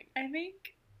doing? I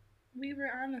think we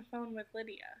were on the phone with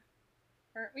Lydia,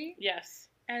 weren't we? Yes.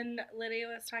 And Lydia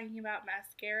was talking about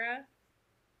mascara.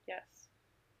 Yes.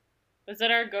 Was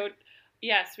that our go?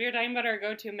 Yes, we were talking about our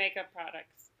go-to makeup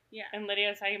products. Yeah. And Lydia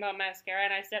was talking about mascara,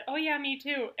 and I said, "Oh yeah, me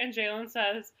too." And Jalen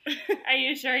says, "Are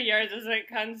you sure yours isn't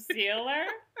concealer?"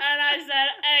 And I said,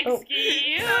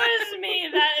 "Excuse me,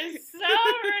 that is so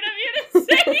rude of you to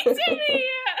say to me."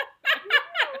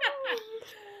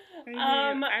 I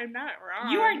mean, I'm not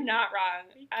wrong. You are not wrong.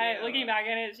 Thank you. Looking back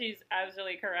at it, she's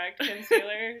absolutely correct.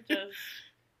 Concealer just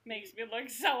makes me look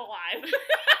so alive.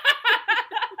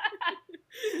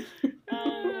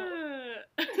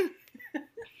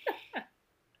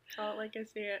 Call it like I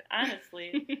see it.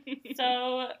 Honestly.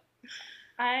 So,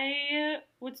 I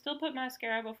would still put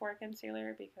mascara before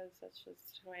concealer because that's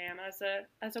just who I am as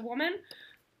a woman.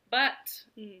 But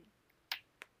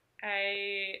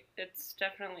it's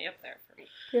definitely up there for me.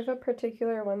 Do you have a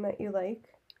particular one that you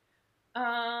like?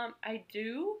 I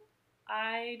do.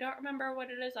 I don't remember what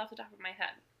it is off the top of my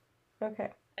head. Okay.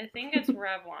 I think it's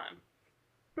Revlon.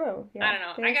 Oh, yeah. I don't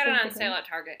know. I got it on sale at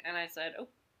Target, and I said, "Oh,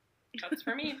 that's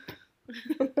for me."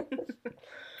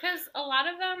 Because a lot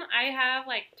of them, I have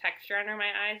like texture under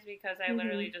my eyes because I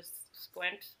literally just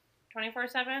squint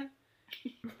 24/7.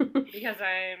 Because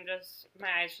my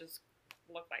eyes just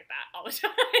look like that all the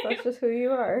time. That's just who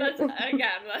you are. That's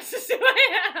just who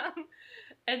I am.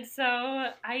 And so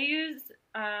I used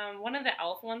one of the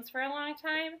e.l.f. ones for a long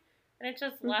time, and it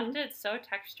just left it so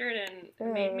textured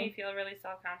and made me feel really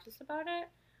self-conscious about it.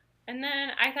 And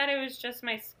then I thought it was just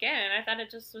my skin. I thought it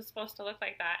just was supposed to look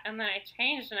like that. And then I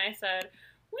changed and I said,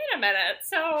 wait a minute.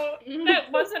 So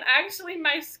that wasn't actually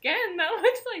my skin that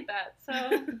looks like that.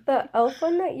 So The e.l.f.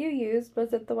 one that you used,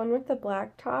 was it the one with the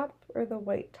black top or the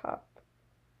white top?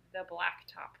 the black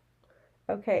top.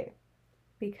 Okay,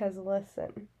 because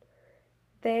listen,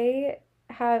 they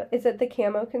have, is it the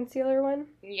camo concealer one?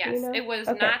 Yes, You know? it was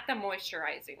Okay. not the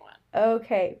moisturizing one.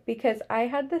 Okay, because I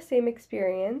had the same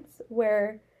experience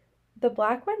where the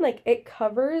black one, like, it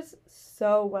covers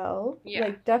so well. Yeah.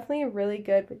 Like, definitely really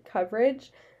good with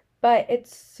coverage, but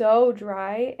it's so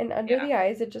dry, and under Yeah. the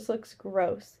eyes, it just looks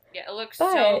gross. Yeah, it looks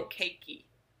But so cakey.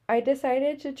 I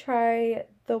decided to try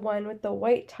the one with the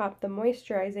white top, the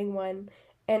moisturizing one,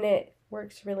 and it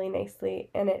works really nicely,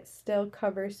 and it still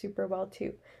covers super well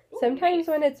too. Ooh, Sometimes nice.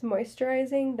 when it's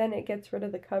moisturizing, then it gets rid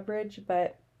of the coverage,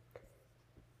 but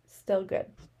still good.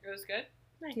 It was good?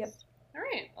 Nice. Yep. All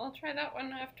right, I'll try that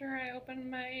one after I open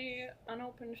my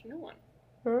unopened new one.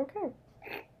 Okay.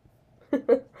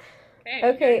 Okay,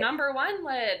 Okay. your number one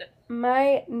lid.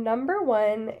 My number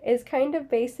one is kind of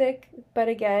basic, but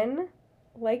again,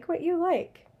 like what you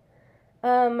like.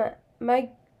 My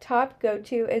top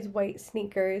go-to is white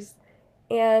sneakers,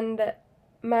 and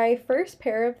my first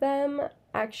pair of them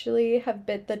actually have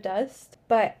bit the dust,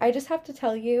 but I just have to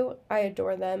tell you, I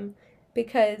adore them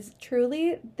because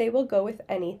truly they will go with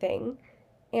anything,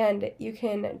 and you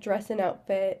can dress an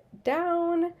outfit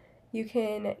down, you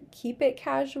can keep it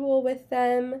casual with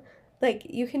them, like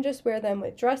you can just wear them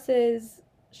with dresses,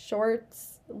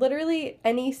 shorts, literally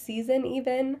any season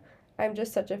even. I'm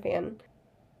just such a fan.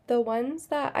 The ones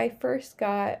that I first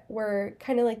got were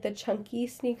kind of like the chunky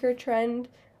sneaker trend,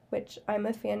 which I'm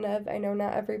a fan of. I know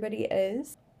not everybody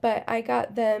is, but I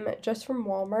got them just from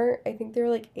Walmart. I think they were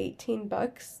like 18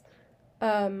 bucks.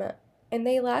 And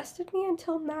they lasted me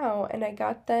until now, and I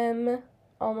got them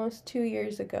almost 2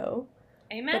 years ago.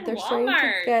 Amen, But they're Walmart. starting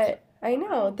to get, I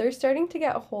know, Wow. they're starting to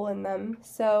get a hole in them.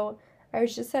 So I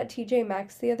was just at TJ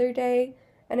Maxx the other day,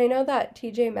 and I know that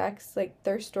TJ Maxx, like,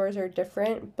 their stores are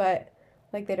different, but,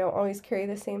 like, they don't always carry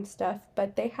the same stuff.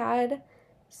 But they had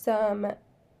some,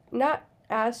 not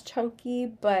as chunky,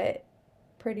 but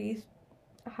pretty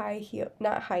high heel,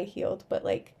 not high heeled, but,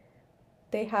 like,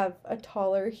 they have a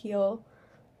taller heel,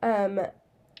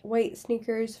 white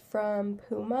sneakers from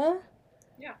Puma.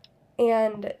 Yeah.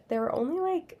 And they were only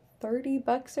like 30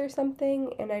 bucks or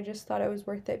something, and I just thought it was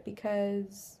worth it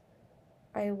because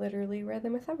I literally wear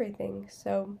them with everything.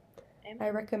 So Amen. I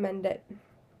recommend it.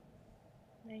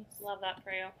 Nice. Love that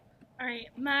for you. All right,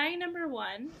 my number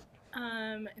one,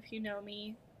 if you know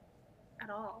me at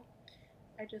all,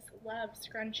 I just love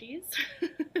scrunchies.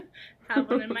 Have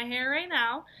one in my hair right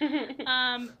now.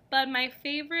 But my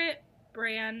favorite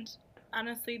brand,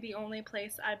 honestly the only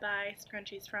place I buy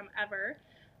scrunchies from ever,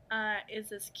 is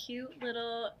this cute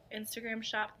little Instagram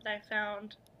shop that I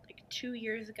found like 2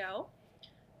 years ago,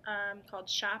 called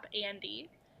Shop Andy.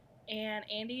 And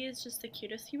Andy is just the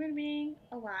cutest human being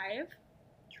alive.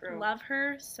 True. Love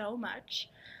her so much.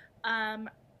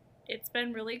 It's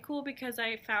been really cool because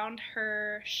I found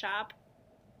her shop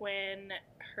when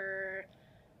her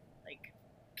like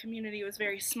community was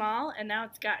very small, and now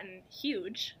it's gotten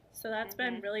huge. So that's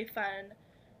been really fun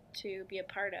to be a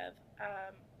part of.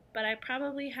 But I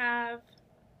probably have,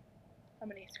 how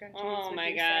many scrunchies would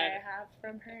you say I have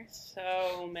from her?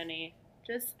 So many.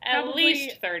 Just At probably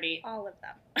least 30. all of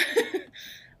them.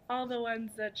 All the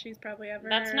ones that she's probably ever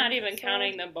That's not even sold.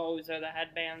 counting the bows or the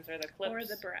headbands or the clips. Or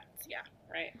the barrettes, yeah.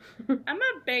 Right. I'm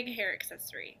a big hair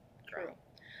accessory girl.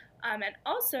 And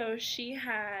also she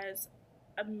has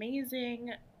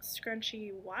amazing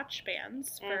scrunchy watch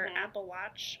bands for Apple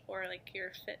Watch or like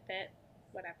your Fitbit,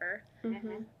 whatever.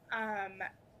 Mm-hmm.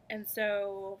 And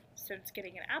so since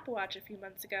getting an Apple Watch a few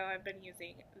months ago, I've been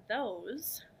using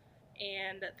those,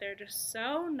 and they're just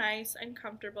so nice and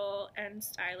comfortable and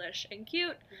stylish and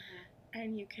cute.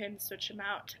 And you can switch them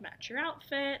out to match your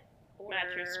outfit or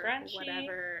match your scrunchie.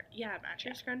 Whatever. Yeah, match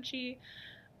your scrunchie.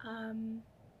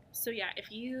 So yeah, if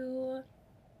you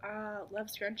love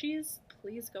scrunchies,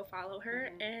 please go follow her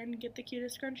and get the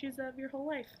cutest scrunchies of your whole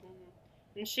life.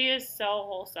 And she is so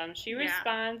wholesome. She Yeah.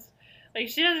 responds, like,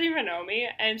 she doesn't even know me,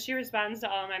 and she responds to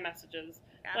all of my messages.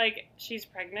 Yeah. Like, she's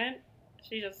pregnant.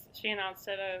 She announced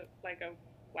it a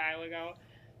while ago.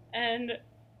 And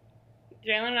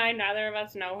Jalen and I, neither of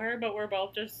us know her, but we're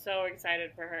both just so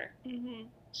excited for her.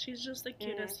 She's just the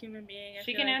cutest human being.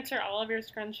 She can answer all of your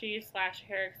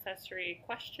scrunchie/hair accessory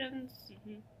questions.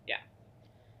 Yeah.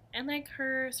 And like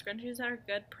her scrunchies are a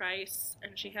good price,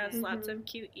 and she has lots of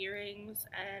cute earrings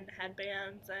and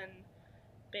headbands and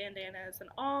bandanas and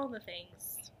all the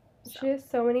things. She has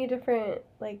so many different,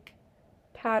 like,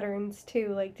 patterns, too.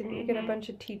 Like, didn't you get a Mhm. bunch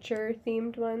of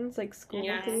teacher-themed ones? Like, school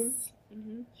Yes. themed?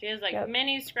 Mm-hmm. She has like Yep.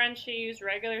 mini scrunchies,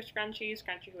 regular scrunchies,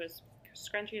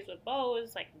 scrunchies with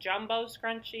bows, like jumbo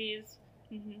scrunchies.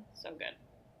 Mm-hmm. So good.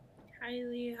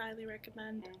 Highly, highly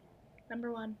recommend. Mhm.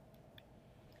 Number 1.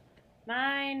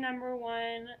 My number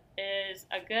 1 is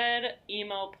a good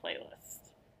emo playlist.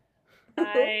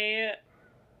 I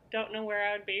don't know where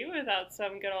I would be without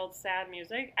some good old sad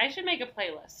music. I should make a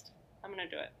playlist. I'm gonna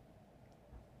do it.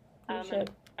 You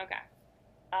should. Okay.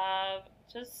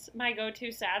 Just my go-to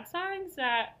sad songs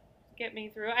that get me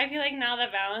through. I feel like now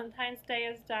that Valentine's Day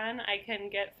is done, I can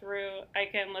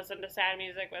listen to sad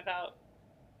music without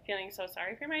feeling so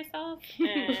sorry for myself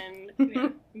and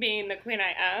being the queen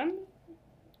I am.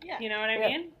 Yeah. You know what I Yep.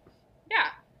 mean?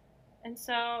 Yeah. And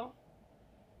so,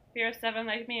 if you're a 7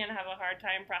 like me and have a hard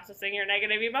time processing your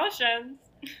negative emotions,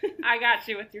 I got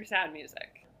you with your sad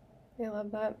music. I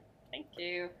love that. Thank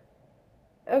you.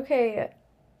 Okay,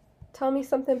 tell me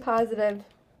something positive.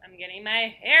 I'm getting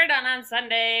my hair done on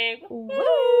Sunday. Woo!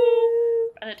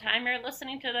 By the time you're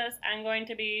listening to this, I'm going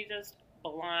to be just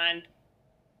blonde.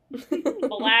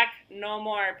 Black, no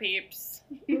more, peeps.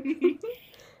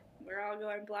 We're all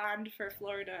going blonde for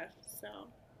Florida, so.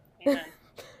 Amen.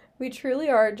 We truly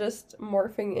are just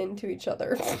morphing into each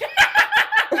other.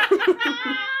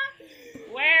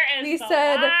 Where is We the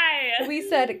said- lie? We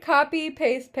said copy,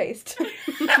 paste, paste.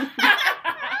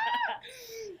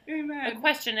 Amen. The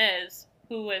question is,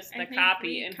 who is I the think copy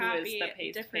we and who is copy the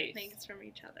paste different paste? things from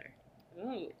each other.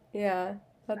 Ooh, Yeah,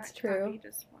 that's Not true. Copy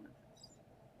just one of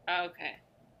us. okay.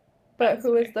 But That's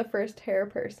who was fair. the first hair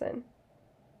person?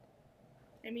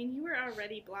 I mean, you were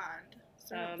already blonde,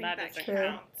 so I Oh, don't think that that doesn't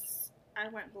count. counts. I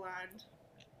went blonde.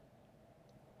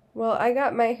 Well, I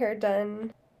got my hair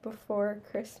done before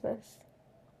Christmas.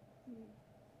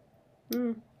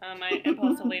 Mm. I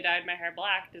impulsively dyed my hair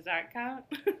black. Does that count?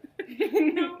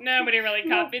 No. Nobody really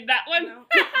copied that one. No,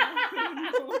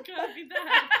 no one copied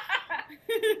that.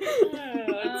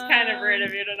 Oh, it's kind of rude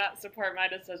of you to not support my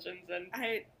decisions and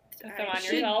put them on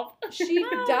She- yourself. She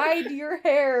Well, dyed your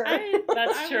hair.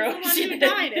 That's I true. was the one She who did.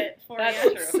 dyed it for That's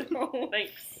you. true. So.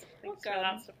 Thanks for Welcome.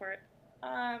 that support.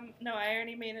 No, I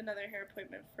already made another hair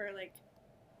appointment for like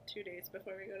 2 days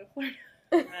before we go to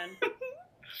Florida.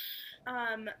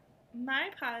 And My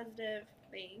positive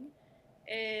thing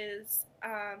is,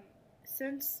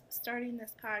 since starting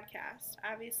this podcast,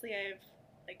 obviously I've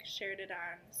like shared it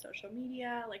on social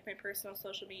media, like my personal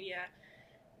social media,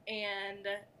 and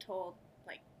told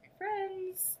like my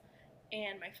friends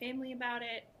and my family about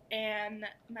it, and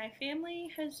my family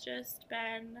has just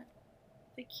been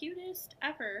the cutest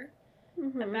ever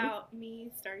Mhm. about me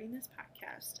starting this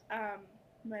podcast.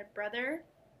 My brother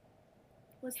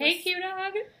was hey, lis- cute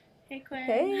dog. Hey Quinn.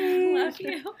 Hey. Love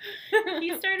you.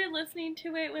 He started listening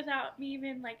to it without me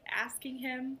even like asking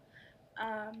him,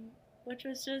 which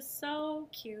was just so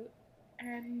cute,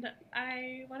 and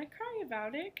I want to cry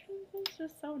about it because it's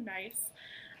just so nice.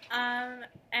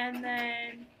 And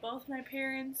then both my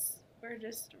parents were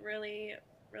just really,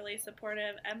 really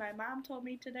supportive, and my mom told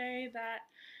me today that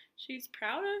she's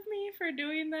proud of me for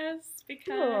doing this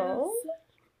because Aw.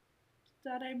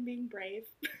 that I'm being brave.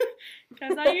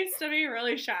 Because I used to be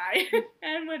really shy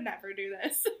and would never do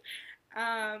this.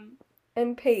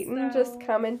 And Peyton just So-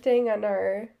 commenting on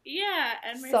our Yeah,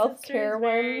 and my Self-care sister is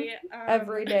very,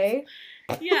 every day.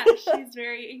 Yeah, she's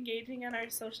very engaging on our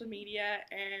social media,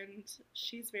 and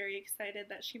she's very excited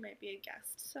that she might be a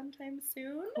guest sometime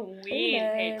soon. Sweet,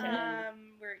 Amen.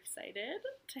 Peyton. We're excited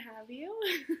to have you.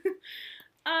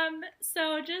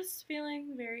 So just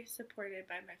feeling very supported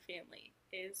by my family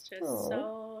is just Aw.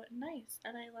 so nice,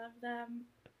 and I love them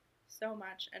so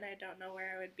much, and I don't know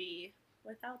where I would be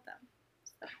without them.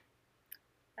 So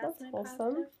that's That's my wholesome.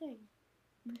 positive thing.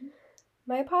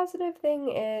 My positive thing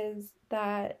is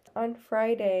that on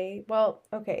Friday, well,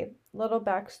 okay, little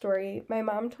backstory. My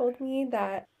mom told me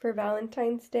that for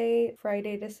Valentine's Day,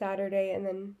 Friday to Saturday, and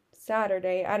then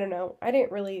Saturday, I don't know, I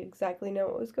didn't really exactly know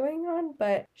what was going on,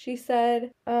 but she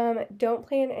said, don't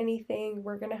plan anything,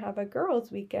 we're gonna have a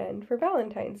girls' weekend for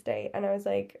Valentine's Day. And I was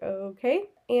like, okay.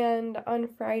 And on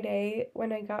Friday,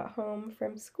 when I got home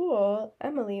from school,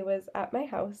 Emily was at my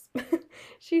house.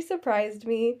 She surprised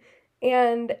me.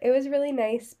 And it was really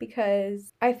nice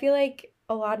because I feel like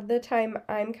a lot of the time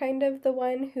I'm kind of the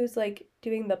one who's like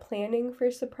doing the planning for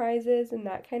surprises and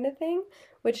that kind of thing,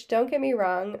 which don't get me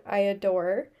wrong, I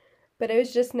adore, but it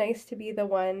was just nice to be the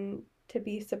one to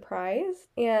be surprised.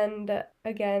 And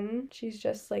again, she's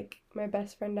just like my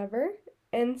best friend ever.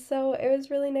 And so it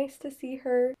was really nice to see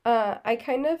her. I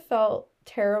kind of felt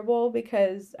terrible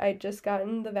because I'd just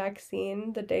gotten the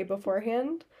vaccine the day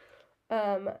beforehand,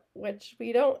 which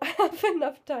we don't have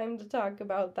enough time to talk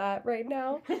about that right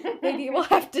now. Maybe we'll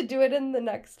have to do it in the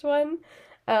next one.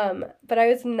 But I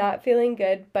was not feeling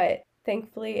good, but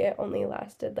thankfully it only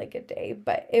lasted like a day.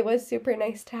 But it was super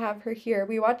nice to have her here.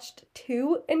 We watched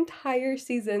 2 entire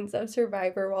seasons of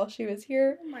Survivor while she was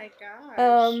here. Oh my gosh.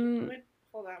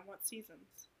 Hold on, what seasons?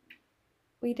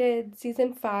 We did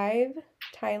season 5,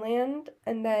 Thailand,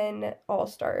 and then All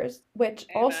Stars, which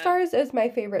Amen. All Stars is my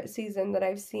favorite season that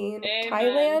I've seen. Amen.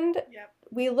 Thailand, Yep.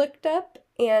 we looked up,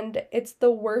 and it's the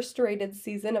worst rated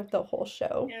season of the whole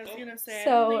show. Yeah, I was gonna say, I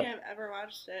So- don't think I've ever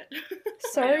watched it.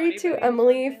 Sorry anybody to who's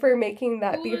Emily watching. for making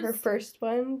that Who be her was- first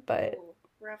one, but Ooh,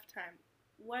 rough time.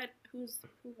 Who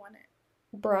won it?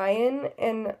 Brian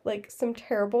and like some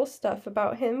terrible stuff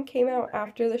about him came out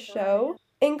after the show,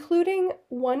 including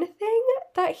one thing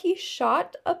that he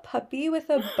shot a puppy with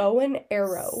a bow and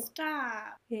arrow.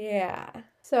 Stop. Yeah.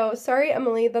 So sorry,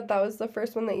 Emily, that was the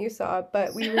first one that you saw,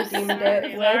 but we redeemed it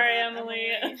with Sorry, Emily.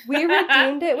 we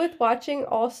redeemed it with watching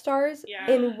All Stars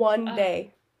Yeah. in one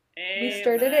day. We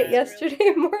started it Amen.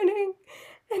 yesterday morning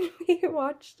and we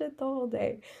watched it the whole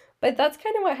day. But that's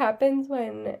kind of what happens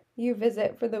when you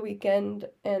visit for the weekend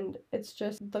and it's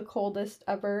just the coldest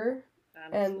ever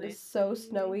and Honestly. so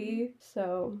snowy.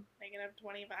 So, Negative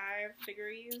 25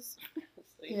 degrees.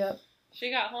 Honestly. yep. She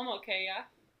got home okay, yeah?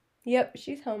 Yep,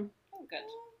 she's home. Oh, good.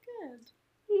 Oh,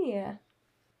 good. Yeah.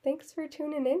 Thanks for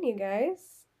tuning in, you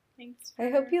guys. Thanks. I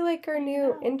hope you like our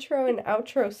new Yeah. intro and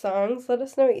outro songs. Let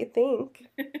us know what you think.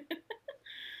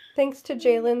 Thanks to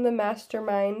Jalen, the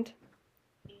mastermind.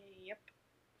 Yep.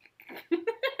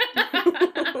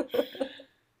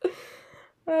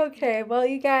 Okay, well,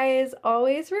 you guys,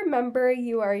 always remember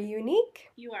you are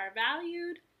unique. You are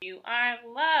valued. You are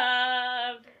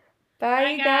loved. Bye, Bye,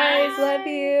 you guys. guys. Love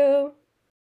you.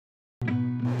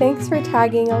 Thanks for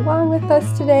tagging along with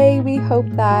us today. We hope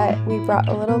that we brought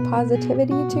a little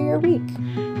positivity to your week.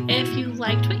 If you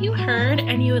liked what you heard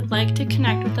and you would like to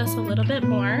connect with us a little bit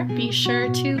more, be sure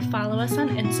to follow us on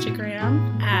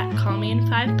Instagram at Call Me in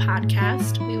 5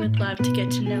 Podcast. We would love to get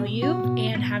to know you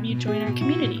and have you join our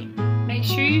community. Make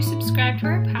sure you subscribe to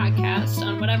our podcast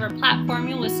on whatever platform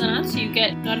you listen on so you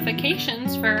get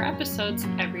notifications for our episodes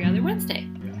every other Wednesday.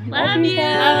 Love you.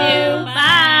 Love you.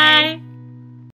 Bye.